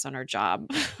focus on her job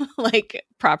like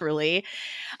properly.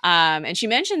 And she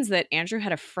mentions that Andrew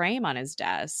had a frame on his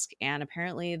desk, and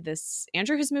apparently this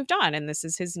Andrew has moved on and this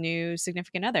is his new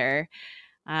significant other.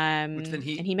 Which then And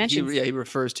he mentions he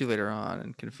refers to later on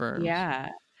and confirms. yeah.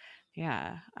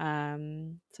 Yeah.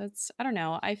 So it's I don't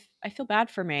know. I feel bad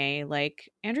for May.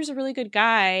 Like Andrew's a really good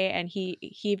guy and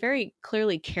he very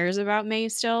clearly cares about May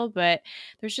still, but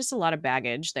there's just a lot of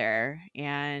baggage there.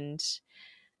 And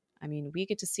I mean, we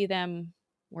get to see them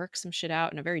work some shit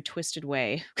out in a very twisted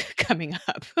way coming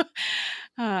up.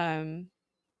 God.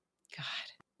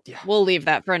 Yeah. We'll leave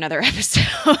that for another episode.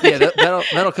 Yeah,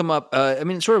 that'll come up. I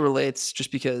mean, it sort of relates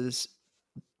just because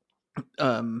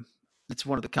it's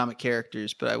one of the comic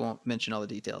characters, but I won't mention all the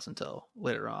details until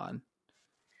later on.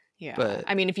 Yeah. But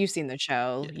I mean, if you've seen the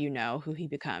show, you know who he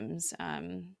becomes.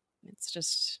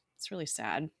 It's really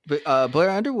sad. But Blair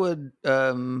Underwood,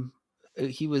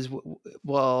 he was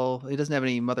he doesn't have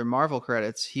any Mother Marvel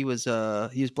credits. He was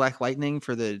Black Lightning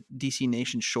for the DC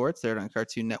Nation shorts. They were on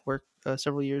Cartoon Network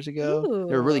several years ago. Ooh.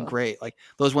 They were really great. Like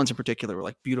those ones in particular were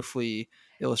like beautifully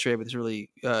illustrated with this really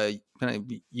kind of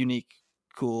unique,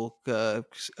 cool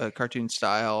cartoon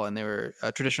style, and they were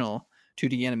traditional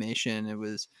 2D animation. It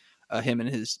was him and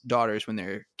his daughters when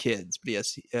they're kids.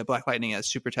 Because Black Lightning has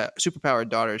superpowered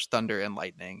daughters, Thunder and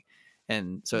Lightning,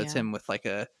 and so it's him with like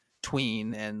a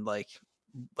tween and like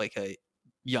a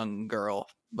young girl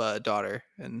daughter,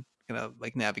 and kind of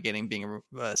like navigating being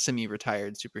a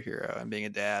semi-retired superhero and being a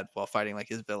dad while fighting like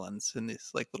his villains in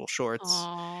these like little shorts.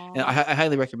 Aww. And I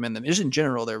highly recommend them. Just in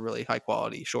general, they're really high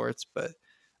quality shorts, but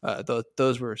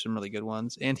those were some really good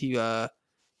ones. And he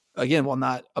again, while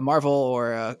not a Marvel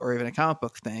or even a comic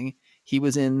book thing, he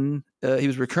was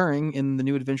recurring in the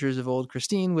New Adventures of Old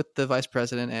Christine with the Vice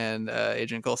President and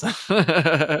Agent Coulson.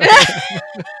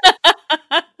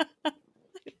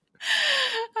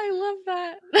 I love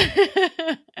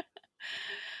that.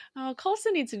 Oh,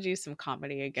 Coulson needs to do some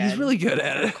comedy again. He's really good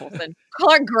at it. Coulson.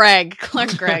 Clark Gregg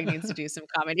needs to do some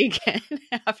comedy again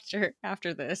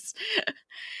after this.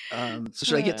 So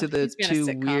should I get to the two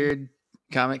weird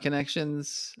comic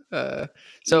connections?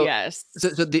 Yes.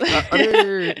 So the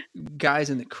other guys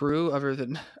in the crew, other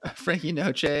than Frankie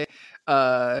Noche,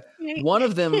 One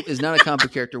of them is not a comic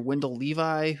book character, Wendell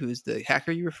Levi, who's the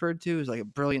hacker you referred to, who's like a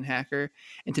brilliant hacker.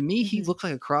 And to me, he looks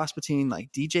like a cross between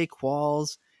like DJ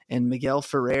Qualls and Miguel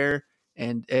Ferrer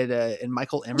and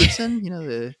Michael Emerson. You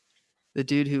know, the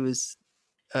dude who was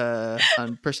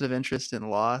on Person of Interest and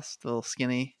Lost, the little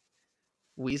skinny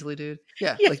Weasley dude.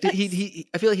 Yeah, Yes. like he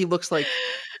I feel like he looks like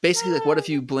basically like what if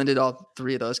you blended all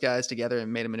three of those guys together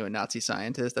and made him into a Nazi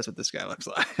scientist? That's what this guy looks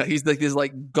like. He's like this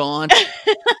like gaunt,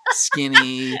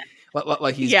 skinny,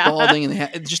 like he's balding,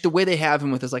 and just the way they have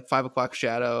him with his like 5 o'clock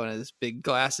shadow and his big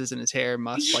glasses and his hair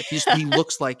must like he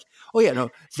looks like, oh yeah, no,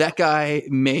 that guy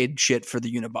made shit for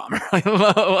the Unabomber.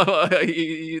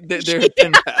 They're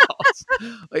pen pals.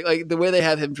 Like the way they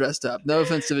have him dressed up. No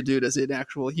offense to the dude as an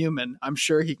actual human, I'm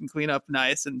sure he can clean up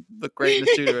nice and look great in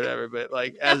the suit or whatever. But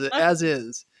like as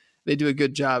is, they do a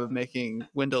good job of making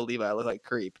Wendell Levi look like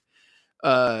creep.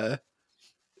 And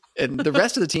the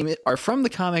rest of the team are from the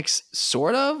comics,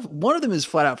 sort of. One of them is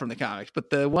flat out from the comics, but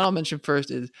the one I'll mention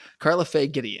first is Carla Faye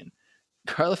Gideon.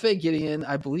 Carla Faye Gideon,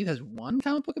 I believe, has 1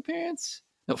 comic book appearance.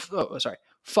 No, sorry,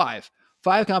 5.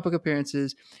 5 comic book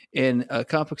appearances in a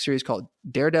comic book series called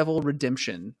Daredevil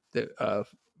Redemption. The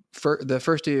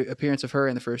first appearance of her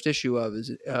in the first issue of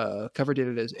is cover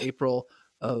dated as April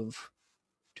of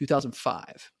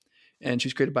 2005. And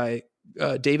she's created by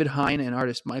David Hine and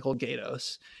artist Michael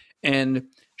Gaydos. And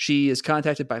she is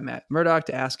contacted by Matt Murdock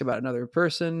to ask about another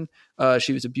person.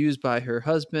 She was abused by her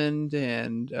husband,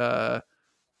 and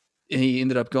he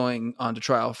ended up going on to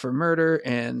trial for murder.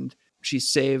 And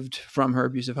she's saved from her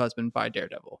abusive husband by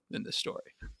Daredevil in this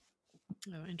story.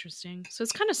 Oh, interesting. So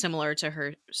it's kind of similar to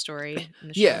her story in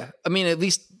the show. Yeah, I mean, at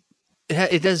least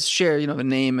it does share, you know, the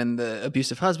name and the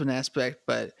abusive husband aspect,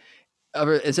 but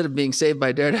instead of being saved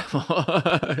by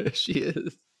Daredevil, she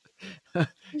is.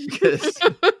 Because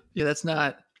yeah, that's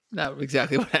not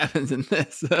exactly what happens in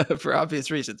this for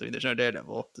obvious reasons. I mean, there's no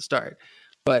Daredevil to start,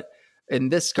 but in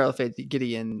this, Carla Faye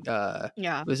Gideon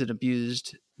was an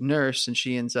abused nurse, and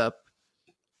she ends up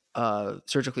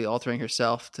surgically altering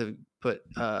herself to put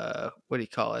what do you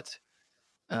call it,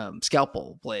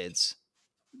 scalpel blades,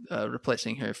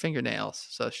 replacing her fingernails,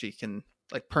 so she can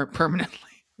like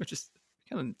permanently, which is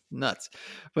kind of nuts.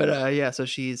 But yeah, so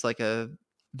she's like a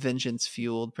vengeance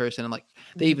fueled person, and like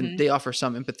they offer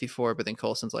some empathy for her, but then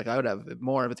Coulson's like, I would have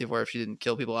more empathy for her if she didn't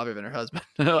kill people other than her husband.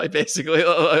 Like basically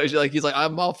like he's like,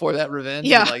 I'm all for that revenge.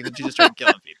 Yeah. And, like she just started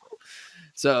killing people.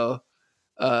 So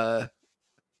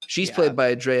she's played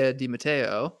by Drea Di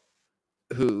Matteo,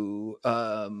 who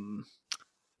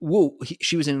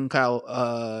she was in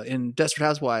in Desperate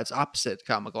Housewives opposite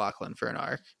Kyle MacLachlan for an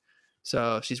arc.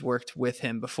 So she's worked with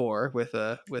him before with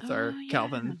our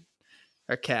Calvin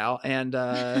or Cal, and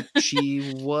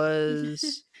she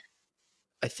was,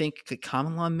 I think,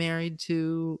 common law married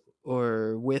to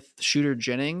or with Shooter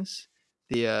Jennings,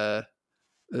 what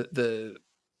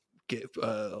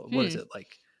is it, like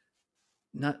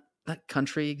not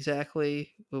country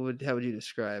exactly? How would you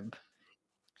describe?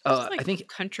 Like I think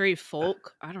country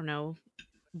folk. I don't know.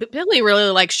 But Billy really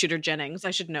likes Shooter Jennings.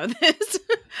 I should know this.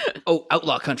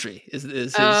 Outlaw country is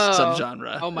his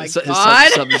subgenre. Oh my God, his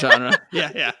subgenre.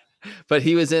 Yeah. But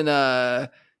he was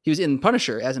in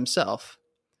Punisher as himself,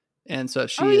 and so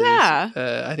she is.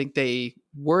 I think they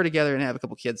were together and have a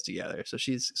couple kids together. So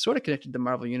she's sort of connected to the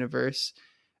Marvel Universe,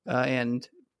 and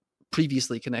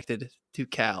previously connected to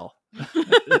Cal,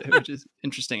 which is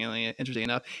interesting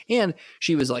enough. And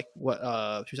she was like she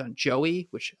was on Joey,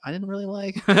 which I didn't really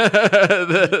like,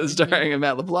 starring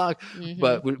Matt LeBlanc,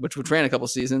 but which ran a couple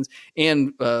seasons.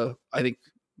 And I think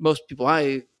most people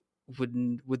I would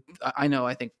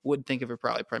think of her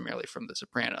probably primarily from The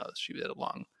Sopranos. She had a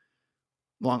long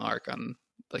arc on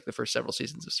like the first several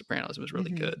seasons of Sopranos. It was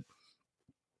really good.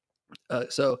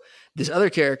 So this other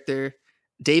character,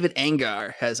 David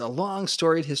Angar, has a long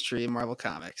storied history in Marvel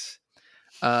Comics.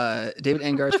 David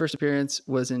Angar's first appearance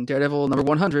was in Daredevil number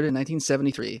 100 in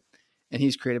 1973, and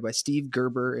he's created by Steve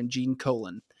Gerber and Gene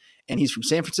Colan. And he's from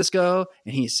San Francisco,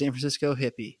 and he's a San Francisco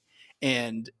hippie.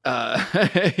 And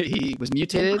he was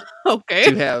mutated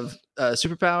to have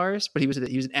superpowers, but he was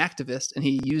an activist, and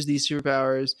he used these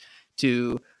superpowers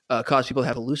to cause people to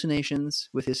have hallucinations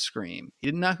with his scream. He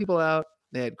didn't knock people out.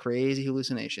 They had crazy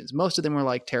hallucinations. Most of them were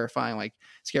like terrifying, like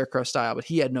Scarecrow style, but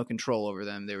he had no control over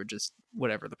them. They were just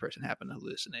whatever the person happened to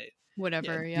hallucinate.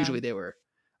 Whatever, yeah. Usually they were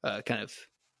kind of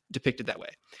depicted that way.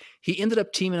 He ended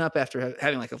up teaming up after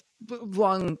having like a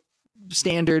long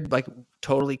standard, like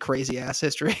totally crazy ass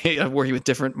history of working with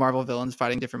different Marvel villains,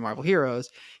 fighting different Marvel heroes.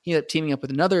 He ended up teaming up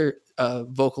with another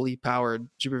vocally powered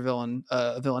supervillain,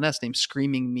 villainess named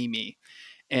Screaming Mimi.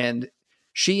 And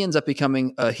she ends up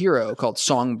becoming a hero called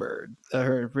Songbird.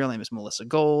 Her real name is Melissa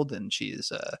Gold, and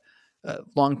she's a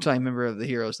longtime member of the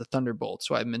Heroes, the Thunderbolts,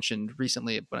 who I mentioned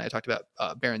recently when I talked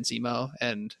about Baron Zemo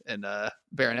and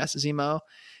Baroness Zemo.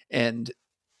 And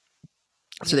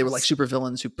so they were like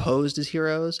supervillains who posed as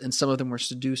heroes, and some of them were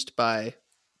seduced by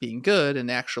being good and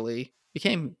actually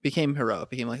became heroic,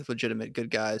 became like legitimate good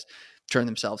guys, turned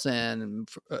themselves in, and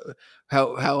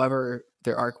however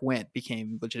their arc went,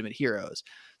 became legitimate heroes.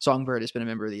 Songbird has been a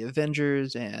member of the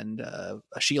Avengers and a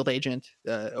S.H.I.E.L.D. agent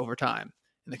over time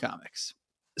in the comics.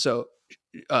 So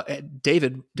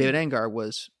David Angar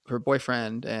was her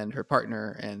boyfriend and her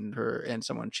partner and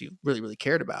someone she really, really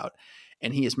cared about,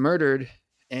 and he is murdered.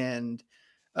 And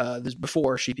this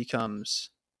before she becomes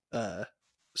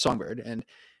Songbird, and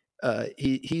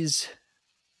he's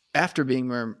after being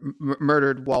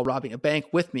murdered while robbing a bank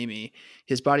with Mimi.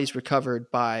 His body's recovered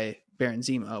by Baron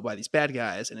Zemo, by these bad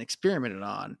guys, and experimented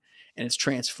on, and it's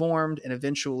transformed, and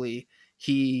eventually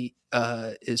he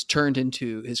is turned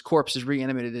into, his corpse is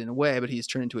reanimated in a way, but he's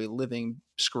turned into a living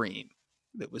Scream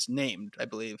that was named, I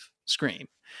believe, Scream.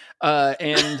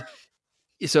 And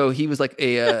so he was like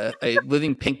a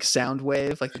living pink sound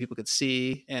wave, like that people could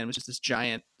see, and was just this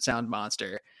giant sound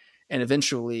monster, and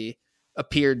eventually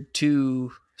appeared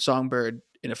to Songbird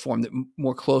in a form that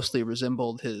more closely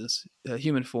resembled his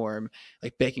human form,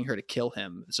 like begging her to kill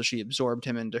him. So she absorbed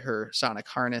him into her sonic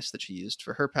harness that she used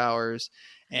for her powers,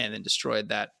 and then destroyed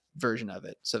that version of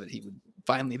it so that he would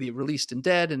finally be released and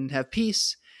dead and have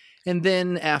peace. And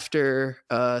then after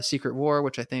Secret War,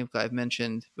 which I think I've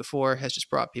mentioned before, has just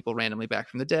brought people randomly back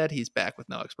from the dead, he's back with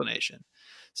no explanation.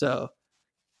 So,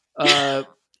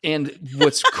 and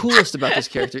what's coolest about this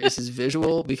character is his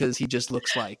visual, because he just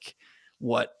looks like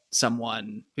what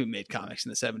someone who made comics in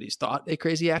the 70s thought a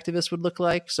crazy activist would look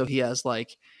like. So he has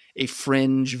like a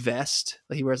fringe vest,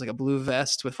 like he wears like a blue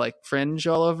vest with like fringe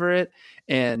all over it,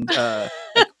 and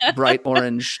like bright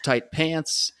orange tight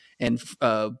pants, and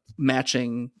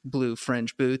matching blue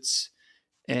fringe boots,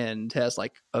 and has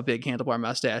like a big handlebar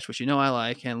mustache, which I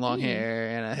like, and long hair,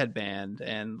 and a headband,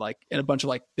 and a bunch of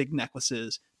like big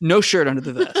necklaces. No shirt under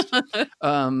the vest.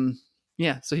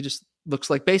 Yeah, so he just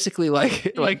looks like basically like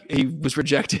he was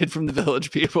rejected from the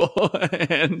Village People,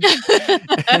 and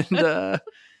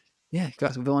yeah,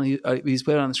 classic villain. He's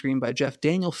played on the screen by Jeff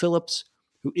Daniel Phillips,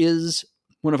 who is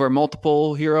one of our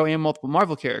multiple hero and multiple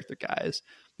Marvel character guys,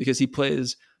 because he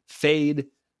plays Fade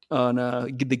on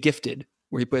The Gifted,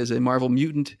 where he plays a Marvel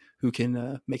mutant who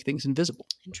can make things invisible.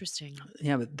 Interesting.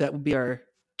 Yeah, but that would be our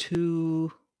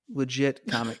two legit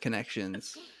comic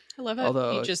connections. I love it.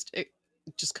 Although it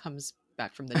just comes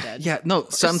back from the dead. Yeah, no,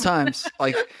 sometimes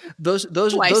like those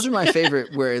are my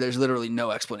favorite, where there's literally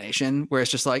no explanation, where it's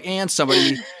just like, and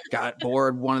somebody got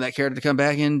bored, wanted that character to come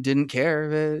back and didn't care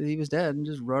that he was dead, and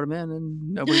just wrote him in,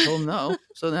 and nobody told him no,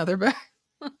 so now they're back.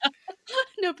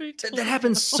 Nobody told that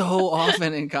happens so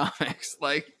often in comics,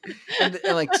 like and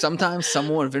like sometimes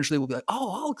someone eventually will be like,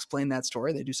 oh, I'll explain that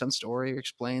story. They do some story or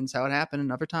explains how it happened,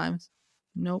 and other times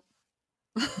nope,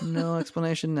 no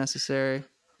explanation necessary.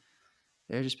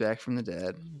 They're just back from the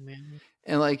dead. Oh, man.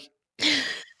 And like,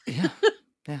 yeah.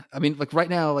 I mean, like right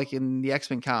now, like in the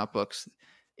X-Men comic books,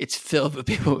 it's filled with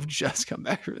people who've just come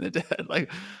back from the dead.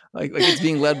 Like it's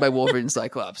being led by Wolverine and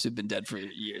Cyclops, who've been dead for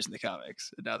years in the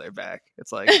comics, and now they're back.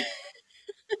 It's like,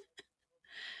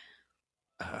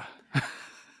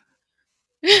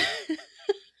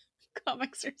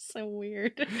 comics are so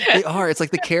weird. They are. It's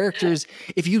like the characters.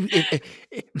 If you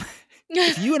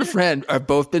and a friend are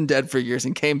both been dead for years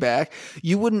and came back,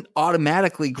 you wouldn't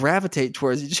automatically gravitate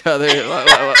towards each other.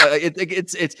 It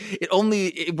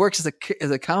works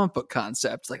as a comic book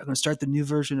concept. It's like, I'm going to start the new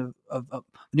version of the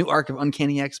new arc of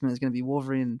Uncanny X-Men is going to be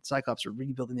Wolverine and Cyclops are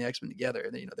rebuilding the X-Men together,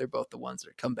 and then, they're both the ones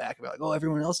that come back and be like, oh,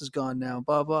 everyone else is gone now,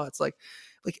 blah blah. It's like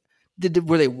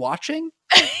were they watching?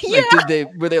 Yeah.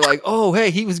 Were they like, oh, hey,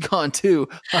 he was gone too.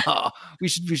 Oh, we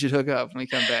should hook up when we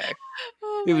come back.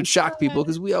 Oh, it would shock people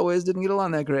because we always didn't get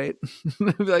along that great.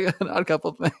 It'd be like an odd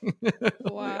couple thing.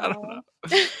 Wow. I don't know.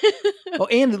 Oh,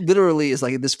 and literally is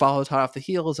like this followed hot off the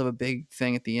heels of a big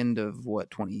thing at the end of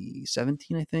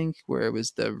 2017, I think, where it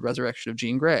was the resurrection of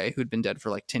Jean Grey, who'd been dead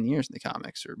for like 10 years in the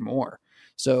comics or more.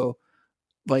 So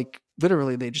like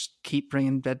literally they just keep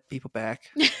bringing dead people back.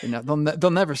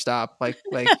 They'll never stop. Like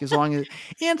as long as,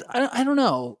 and I don't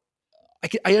know.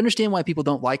 I understand why people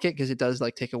don't like it, because it does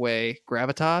like take away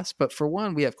gravitas. But for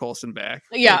one, we have Coulson back.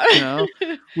 Yeah,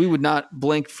 we would not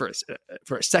blink for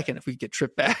a second if we could get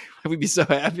Trip back. We'd be so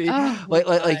happy. Oh, like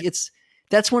it's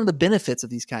that's one of the benefits of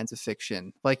these kinds of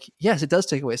fiction. Like, yes, it does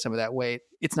take away some of that weight.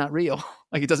 It's not real.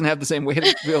 Like, it doesn't have the same weight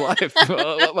as real life.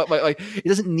 Like, it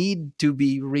doesn't need to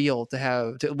be real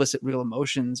to elicit real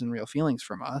emotions and real feelings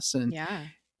from us. And Yeah.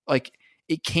 like,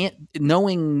 it can't,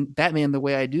 knowing Batman the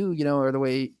way I do, or the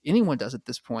way anyone does at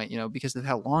this point, because of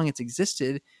how long it's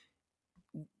existed,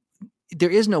 there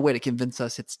is no way to convince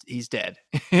us he's dead,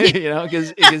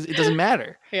 because it doesn't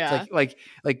matter. Yeah. It's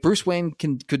like Bruce Wayne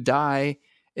could die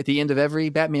at the end of every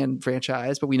Batman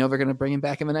franchise, but we know they're going to bring him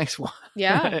back in the next one.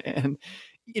 Yeah. and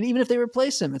even if they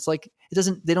replace him, it's like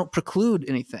they don't preclude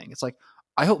anything. It's like,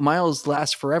 I hope Miles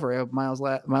lasts forever. I hope Miles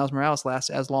Morales lasts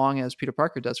as long as Peter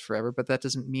Parker does forever, but that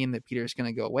doesn't mean that Peter's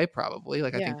going to go away probably.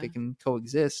 Like, I think they can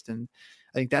coexist, and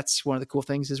I think that's one of the cool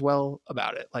things as well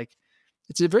about it. Like,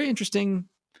 it's a very interesting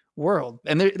world,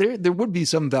 and there would be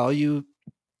some value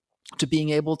to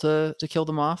being able to kill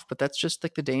them off, but that's just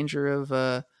like the danger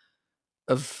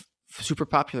of super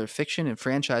popular fiction and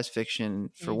franchise fiction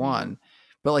for one.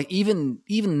 But like, even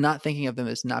not thinking of them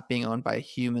as not being owned by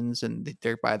humans and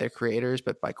they're by their creators,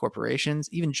 but by corporations,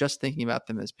 even just thinking about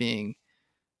them as being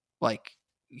like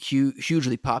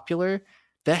hugely popular,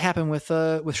 that happened with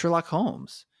Sherlock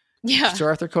Holmes. Yeah. Sir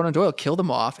Arthur Conan Doyle killed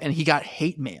him off, and he got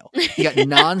hate mail. He got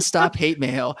nonstop hate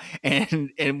mail,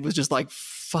 and was just like,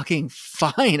 fucking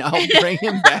fine, I'll bring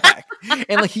him back.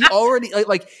 And like, he already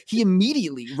like he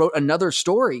immediately wrote another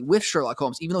story with Sherlock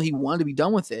Holmes, even though he wanted to be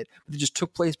done with it. But it just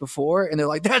took place before, and they're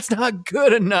like, that's not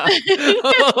good enough.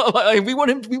 Like, we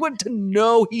want to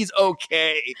know he's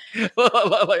okay.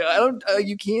 Like,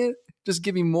 you can't just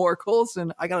give me more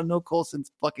Coulson. I gotta know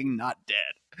Coulson's fucking not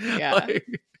dead. Yeah. Like,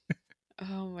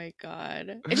 oh my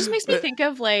god. It just makes me think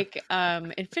of like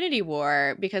Infinity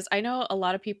War, because I know a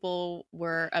lot of people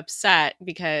were upset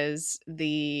because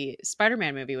the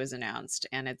Spider-Man movie was announced,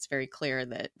 and it's very clear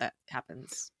that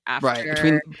happens after.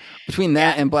 Right. Between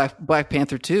that and Black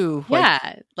Panther 2,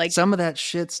 like some of that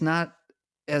shit's not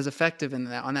as effective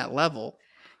on that level.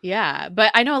 Yeah,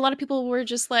 but I know a lot of people were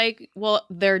just like, well,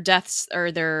 their deaths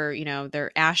or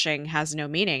their ashing has no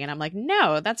meaning. And I'm like,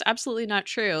 no, that's absolutely not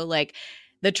true. Like,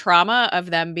 the trauma of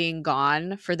them being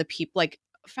gone for the people, like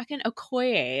fucking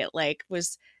Okoye, like,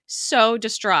 was so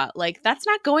distraught. Like, that's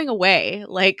not going away.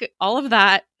 Like, all of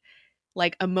that,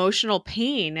 like, emotional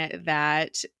pain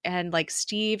and like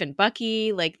Steve and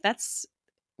Bucky, like, that's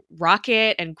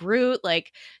Rocket and Groot.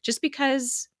 Like, just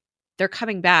because they're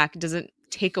coming back doesn't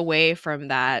take away from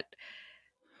that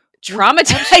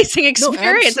traumatizing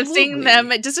experience of seeing them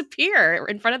disappear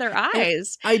in front of their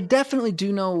eyes. And I definitely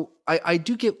do know. I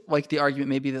do get like the argument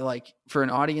maybe that like for an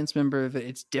audience member that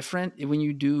it's different when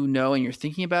you do know and you're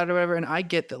thinking about it or whatever. And I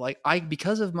get that, like,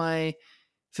 because of my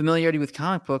familiarity with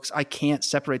comic books, I can't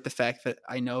separate the fact that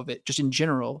I know that just in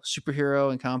general,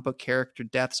 superhero and comic book character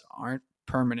deaths aren't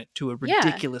permanent to a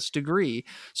ridiculous degree.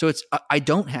 So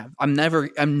I'm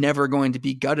never going to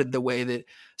be gutted the way that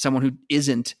someone who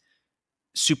hasn't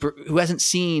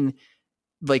seen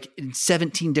like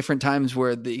 17 different times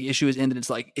where the issue has ended. It's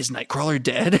like, is Nightcrawler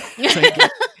dead?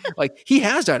 like he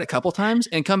has died a couple times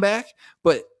and come back,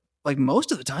 but like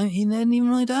most of the time he didn't even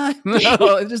really die.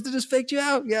 It just faked you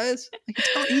out, guys.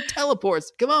 He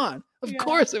teleports. Come on. Of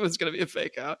course it was going to be a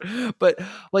fake out. But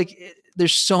like,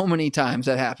 there's so many times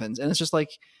that happens, and it's just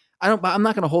like, I'm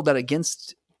not going to hold that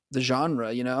against the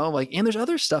genre, like, and there's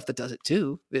other stuff that does it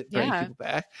too, that brings people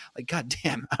back. Like,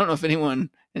 goddamn, I don't know if any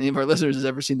of our listeners has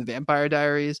ever seen The Vampire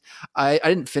Diaries. I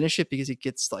didn't finish it because it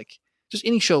gets like, just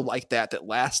any show like that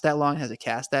lasts that long, has a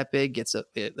cast that big, it's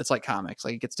like comics.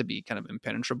 Like, it gets to be kind of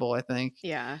impenetrable, I think.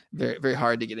 Yeah. Very, very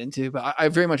hard to get into. But I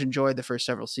very much enjoyed the first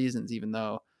several seasons, even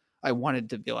though I wanted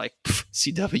to be like,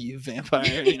 CW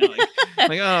vampire,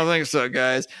 like, oh, thanks so,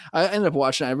 guys. I ended up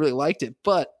watching it. I really liked it.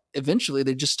 But eventually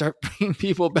they just start bringing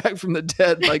people back from the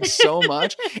dead, like, so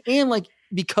much. And like,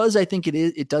 because I think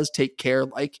it does take care,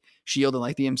 like S.H.I.E.L.D. and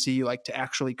like the MCU, like, to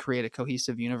actually create a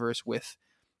cohesive universe with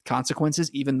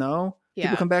consequences, even though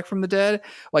people come back from the dead.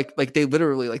 Like they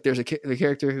literally, like, there's the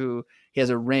character who he has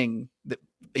a ring that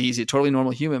he's a totally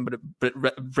normal human, but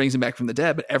it brings him back from the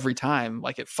dead. But every time,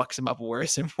 like, it fucks him up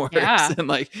worse and worse. And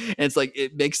like, and it's like,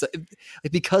 it makes like,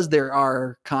 because there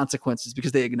are consequences,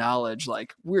 because they acknowledge,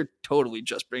 like, we're totally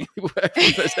just bringing people back from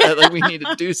the dead. Like, we need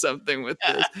to do something with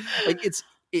this. Like, it's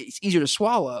easier to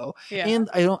swallow. And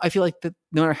I feel like that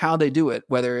no matter how they do it,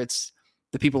 whether it's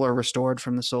the people are restored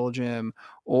from the soul gem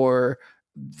or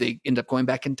they end up going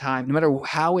back in time, no matter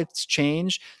how it's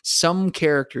changed, some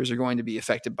characters are going to be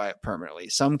affected by it permanently.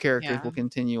 Some characters will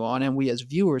continue on, and we as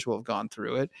viewers will have gone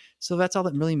through it. So that's all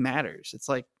that really matters. It's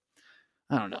like,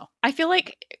 I don't know. I feel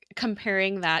like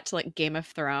comparing that to like Game of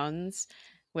Thrones,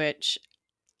 which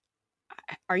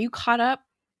are you caught up?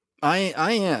 I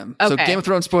am. Okay. So Game of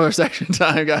Thrones spoiler section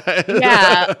time, guys.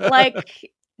 Yeah,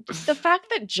 like the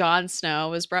fact that Jon Snow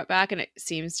was brought back and it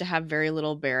seems to have very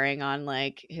little bearing on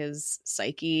like his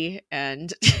psyche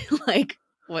and like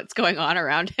what's going on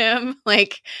around him.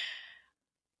 Like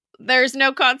there's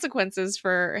no consequences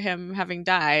for him having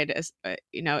died,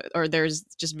 or there's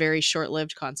just very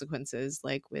short-lived consequences,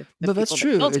 like with the No, people that's that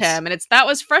true. killed him, and that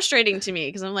was frustrating to me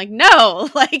because I'm like, no,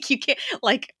 like you can't.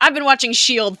 Like I've been watching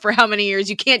Shield for how many years?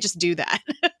 You can't just do that.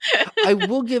 I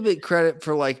will give it credit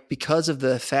for like because of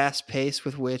the fast pace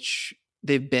with which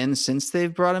they've been since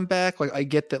they've brought him back. Like I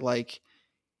get that like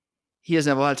he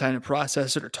doesn't have a lot of time to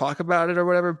process it or talk about it or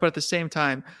whatever, but at the same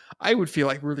time, I would feel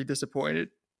like really disappointed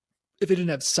if they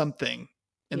didn't have something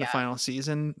in the final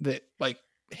season that like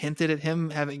hinted at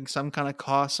him having some kind of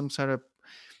cost, some sort of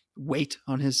weight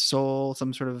on his soul,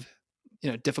 some sort of,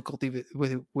 difficulty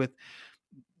with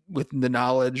the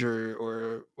knowledge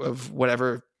or of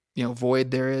whatever, void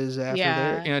there is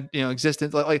after their,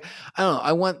 existence. Like, I don't know.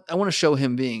 I want to show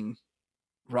him being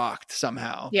rocked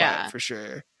somehow. Yeah, for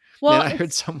sure. Well, I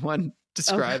heard someone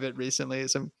describe it recently.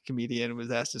 Some comedian was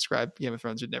asked to describe Game of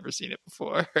Thrones who'd never seen it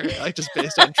before, like just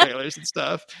based on trailers and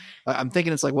stuff. I'm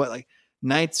thinking it's like what, like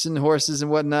knights and horses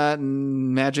and whatnot,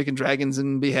 and magic and dragons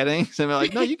and beheadings. And I'm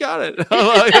like, no, you got it.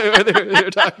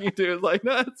 they're talking to is like,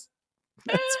 no,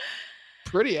 that's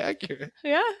pretty accurate.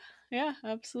 Yeah,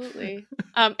 absolutely.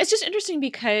 It's just interesting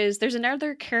because there's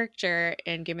another character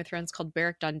in Game of Thrones called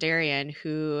Beric Dondarrion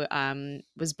who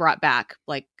was brought back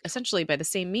like essentially by the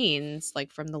same means,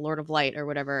 like from the Lord of Light or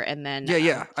whatever. And then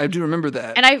I do remember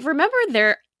that. And I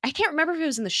remember I can't remember if it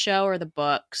was in the show or the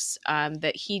books,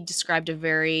 that he described a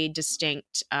very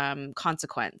distinct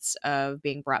consequence of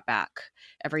being brought back.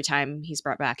 Every time he's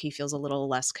brought back, he feels a little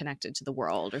less connected to the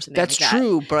world or something. That's like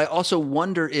true, but I also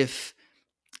wonder if.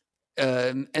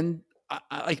 And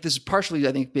I like this is partially,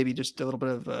 I think, maybe just a little bit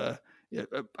of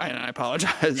I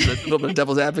apologize, a little bit of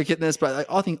devil's advocate in this, but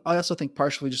I also think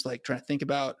partially just like trying to think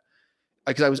about,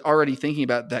 because I was already thinking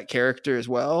about that character as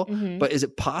well. Mm-hmm. But is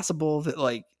it possible that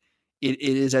like it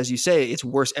is, as you say, it's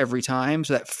worse every time?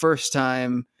 So that first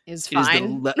time is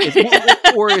fine,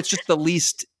 or it's just the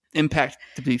least impact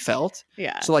to be felt.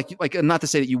 Yeah. So like not to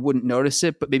say that you wouldn't notice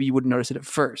it, but maybe you wouldn't notice it at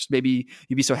first. Maybe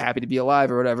you'd be so happy to be alive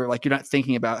or whatever. Like you're not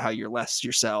thinking about how you're less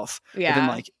yourself. Yeah. But then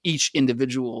like each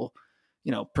individual,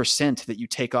 percent that you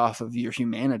take off of your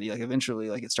humanity, like eventually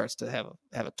like it starts to have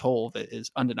a toll that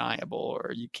is undeniable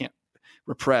or you can't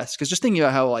repress. Because just thinking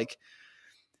about how like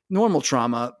normal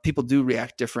trauma, people do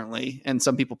react differently. And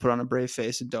some people put on a brave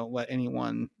face and don't let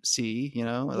anyone see,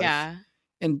 like, yeah.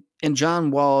 And Jon,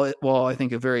 while I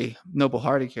think a very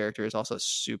noble-hearted character, is also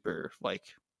super like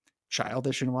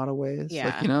childish in a lot of ways.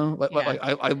 Yeah. Like, like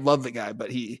I love the guy, but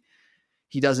he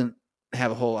doesn't have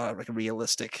a whole lot of like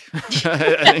realistic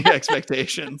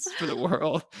expectations for the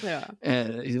world. Yeah,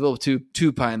 and he's a little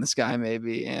too pie in the sky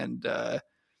maybe. And I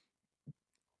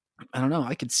don't know.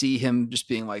 I could see him just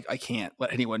being like, I can't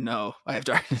let anyone know I have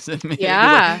darkness in me.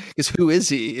 Yeah, because who is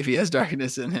he if he has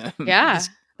darkness in him? Yeah.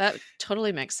 That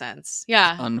totally makes sense.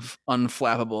 Yeah.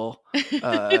 Unflappable.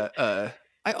 I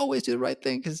always do the right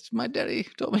thing because my daddy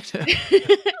told me to.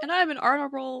 And I'm an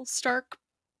honorable Stark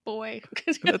boy.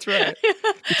 That's right.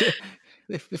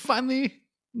 They finally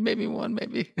made me one,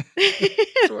 maybe.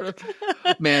 Sort of.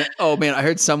 Man, I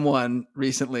heard someone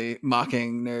recently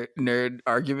mocking nerd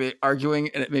arguing,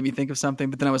 and it made me think of something.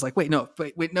 But then I was like, wait, no,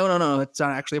 it's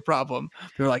not actually a problem.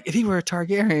 They were like, if he were a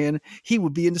Targaryen, he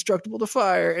would be indestructible to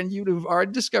fire, and you'd have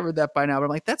already discovered that by now. But I'm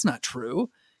like, that's not true.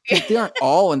 They aren't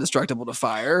all indestructible to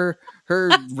fire.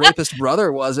 Her rapist brother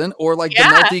wasn't, or like the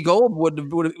melty gold would have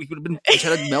been.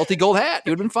 Had a melty gold hat, he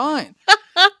would have been fine.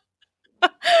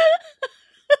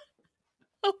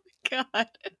 God.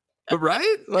 But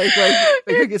right? Like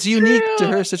it's unique to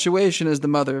her situation as the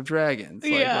mother of dragons.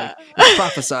 Like it's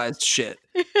prophesized shit.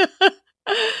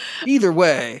 Either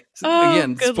way,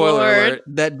 again, spoiler alert,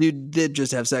 that dude did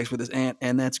just have sex with his aunt,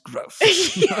 and that's gross.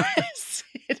 Yes.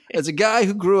 As a guy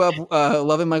who grew up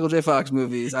loving Michael J. Fox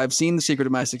movies, I've seen The Secret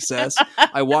of My Success.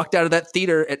 I walked out of that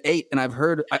theater at 8, and I've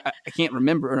heard, I can't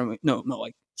remember,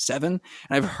 like 7, and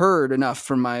I've heard enough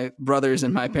from my brothers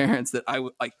and my parents that I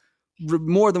would like,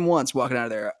 more than once walking out of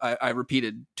there, I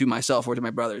repeated to myself or to my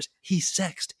brothers, he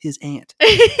sexed his aunt.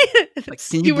 Like,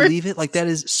 can you believe it? Like, that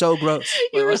is so gross.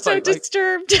 You were so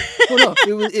disturbed. Well,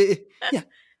 no, yeah,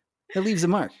 it leaves a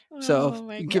mark. So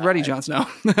get ready, Jon Snow.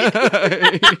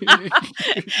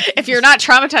 If you're not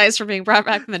traumatized from being brought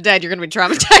back from the dead, you're going to be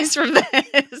traumatized from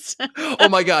this. Oh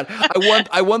my God.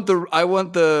 I want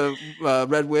the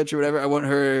Red Witch or whatever. I want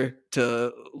her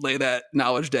to lay that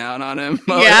knowledge down on him.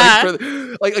 Yeah.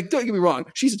 Like, don't get me wrong,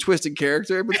 she's a twisted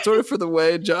character, but sort of for the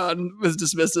way John was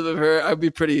dismissive of her, I'd be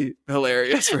pretty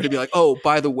hilarious for her to be like, oh,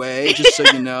 by the way, just so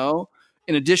you know,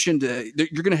 in addition to,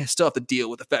 you're going to still have to deal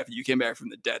with the fact that you came back from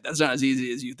the dead. That's not as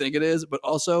easy as you think it is, but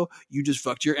also you just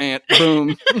fucked your aunt.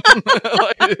 Boom.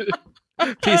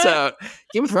 Peace out.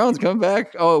 Game of Thrones coming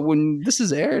back. Oh, when this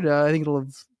is aired, I think it'll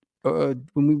have,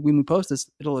 when we post this,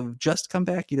 it'll have just come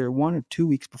back either 1 or 2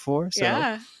 weeks before. So,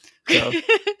 yeah.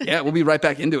 Yeah, we'll be right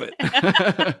back into it.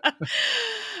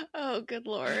 Oh, good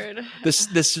Lord.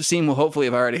 This scene will hopefully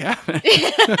have already happened.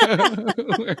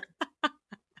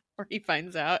 Or he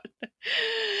finds out.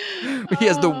 He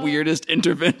has the weirdest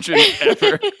intervention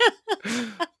ever.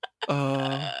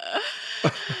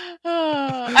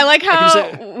 I like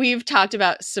how we've talked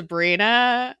about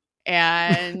Sabrina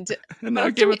and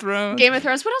now Game of Thrones. Game of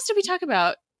Thrones. What else did we talk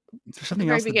about? There's something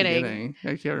else at the beginning.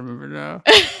 I can't remember now.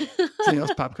 Something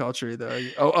else pop culture though.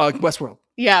 Westworld.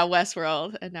 Yeah,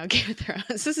 Westworld, and now Game of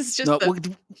Thrones. This is just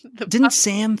didn't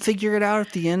Sam figure it out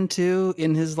at the end too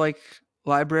in his like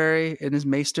library in his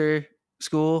maester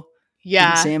school?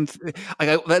 Yeah, Sam.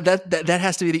 That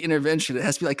has to be the intervention. It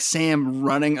has to be like Sam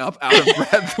running up out of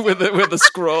breath with a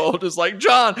scroll, just like,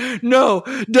 John, no,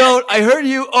 don't. I heard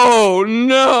you. Oh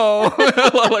no!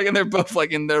 Like, and they're both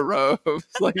like in their robes,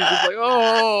 like, just like,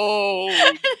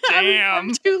 oh damn,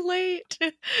 I'm too late.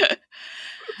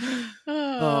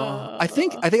 I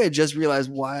think I just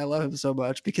realized why I love him so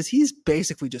much, because he's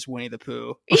basically just Winnie the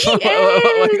Pooh.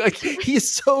 like he's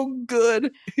so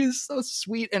good. He's so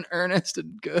sweet and earnest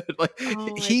and good. Like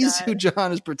he's who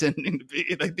John is pretending to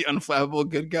be, like the unflappable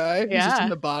good guy. He's just in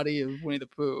the body of Winnie the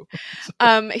Pooh.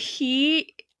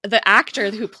 The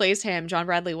actor who plays him, John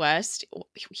Bradley West,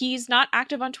 he's not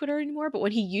active on Twitter anymore, but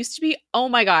when he used to be, oh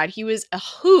my God, he was a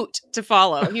hoot to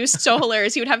follow. He was so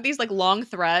hilarious. He would have these like long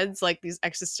threads, like these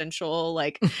existential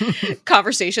like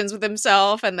conversations with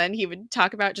himself. And then he would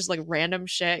talk about just like random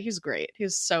shit. He was great. He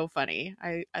was so funny.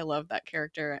 I love that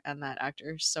character and that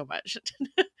actor so much.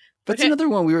 That's another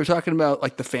one we were talking about,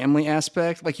 like the family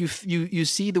aspect. Like you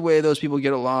see the way those people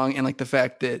get along, and like the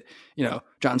fact that, you know,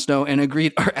 Jon Snow and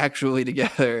Ygritte are actually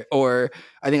together. Or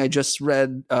I think I just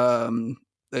read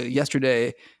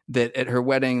yesterday that at her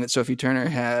wedding that Sophie Turner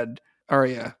had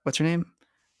Arya, what's her name?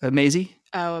 Maisie?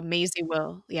 Oh, Maisie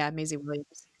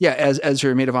Williams. Yeah, as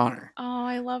her maid of honor. Oh,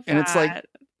 I love that. And it's like,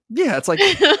 yeah, it's like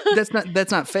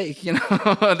that's not fake, you know.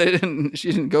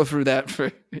 She didn't go through that for,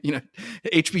 you know,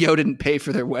 HBO didn't pay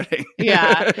for their wedding.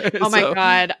 Yeah. Oh my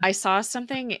God. I saw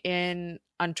something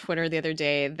on Twitter the other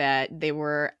day that they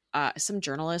were some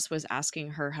journalist was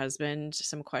asking her husband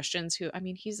some questions, who, I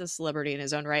mean, he's a celebrity in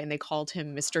his own right, and they called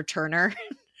him Mr. Turner.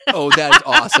 Oh, that is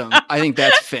awesome. I think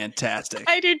that's fantastic.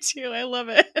 I do too. I love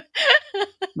it.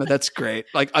 But that's great.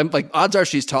 Like, I'm like, odds are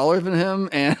she's taller than him,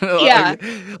 and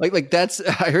like that's.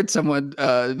 I heard someone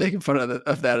making fun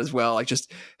of that as well. Like,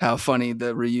 just how funny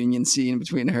the reunion scene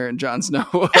between her and Jon Snow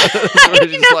was.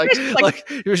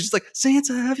 It was just like,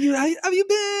 Sansa, have you been?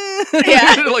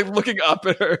 Yeah, like looking up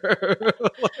at her.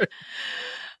 Like,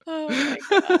 oh my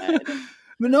God.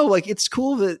 But no, like, it's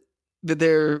cool that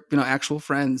they're, you know, actual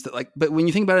friends, that like, but when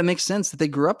you think about it, it makes sense that they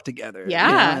grew up together. Yeah.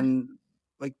 You know? And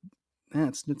like,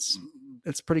 yeah,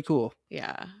 it's pretty cool.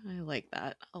 Yeah. I like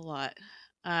that a lot.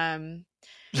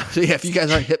 So yeah, if you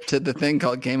guys aren't hip to the thing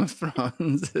called Game of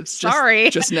Thrones, it's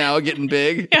just now getting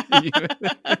big for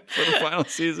the final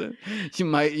season. You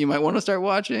might want to start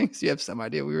watching, so you have some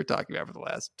idea what we were talking about for the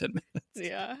last 10 minutes.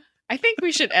 Yeah. I think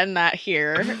we should end that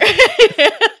here.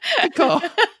 Good call.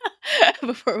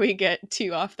 Before we get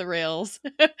too off the rails.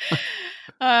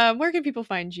 Where can people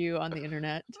find you on the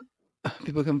internet?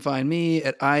 People can find me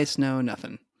at I Snow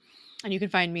Nothing. And you can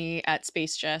find me at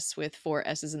Space Jess with 4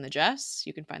 S's in the Jess.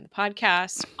 You can find the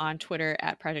podcast on Twitter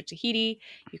at Project Tahiti.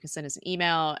 You can send us an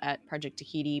email at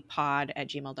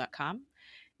projecttahitipod@gmail.com.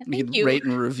 And thank you. Rate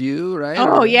and review, right?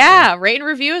 Oh, yeah. Rate and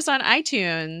review us on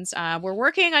iTunes. We're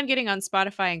working on getting on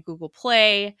Spotify and Google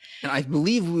Play. And I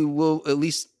believe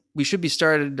we should be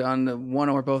started on one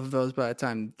or both of those by the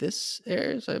time this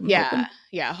airs.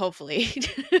 Yeah, hopefully.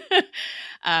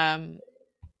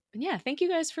 Yeah, thank you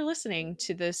guys for listening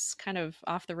to this kind of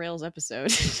off the rails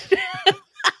episode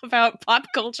about pop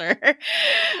culture.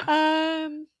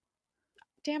 Damn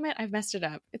it, I've messed it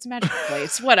up. It's a magical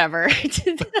place. Whatever.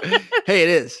 Hey, it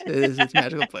is. It's a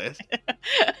magical place.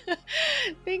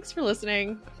 Thanks for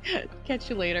listening. Catch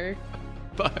you later.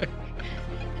 Bye.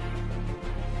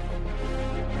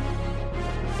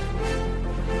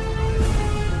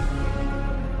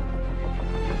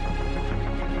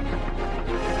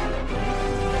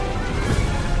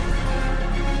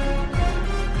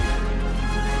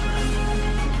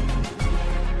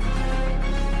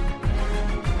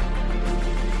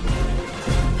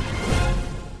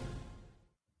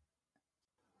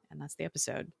 the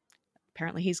episode.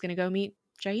 Apparently he's going to go meet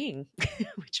Jiaying,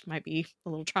 which might be a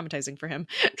little traumatizing for him.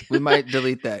 We might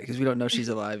delete that because we don't know she's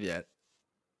alive yet.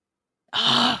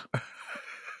 Oh,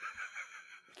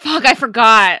 fuck, I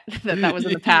forgot that was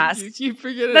in the past. You keep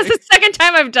forgetting. That's the second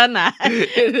time I've done that.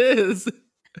 It is.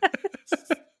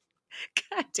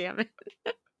 God damn it.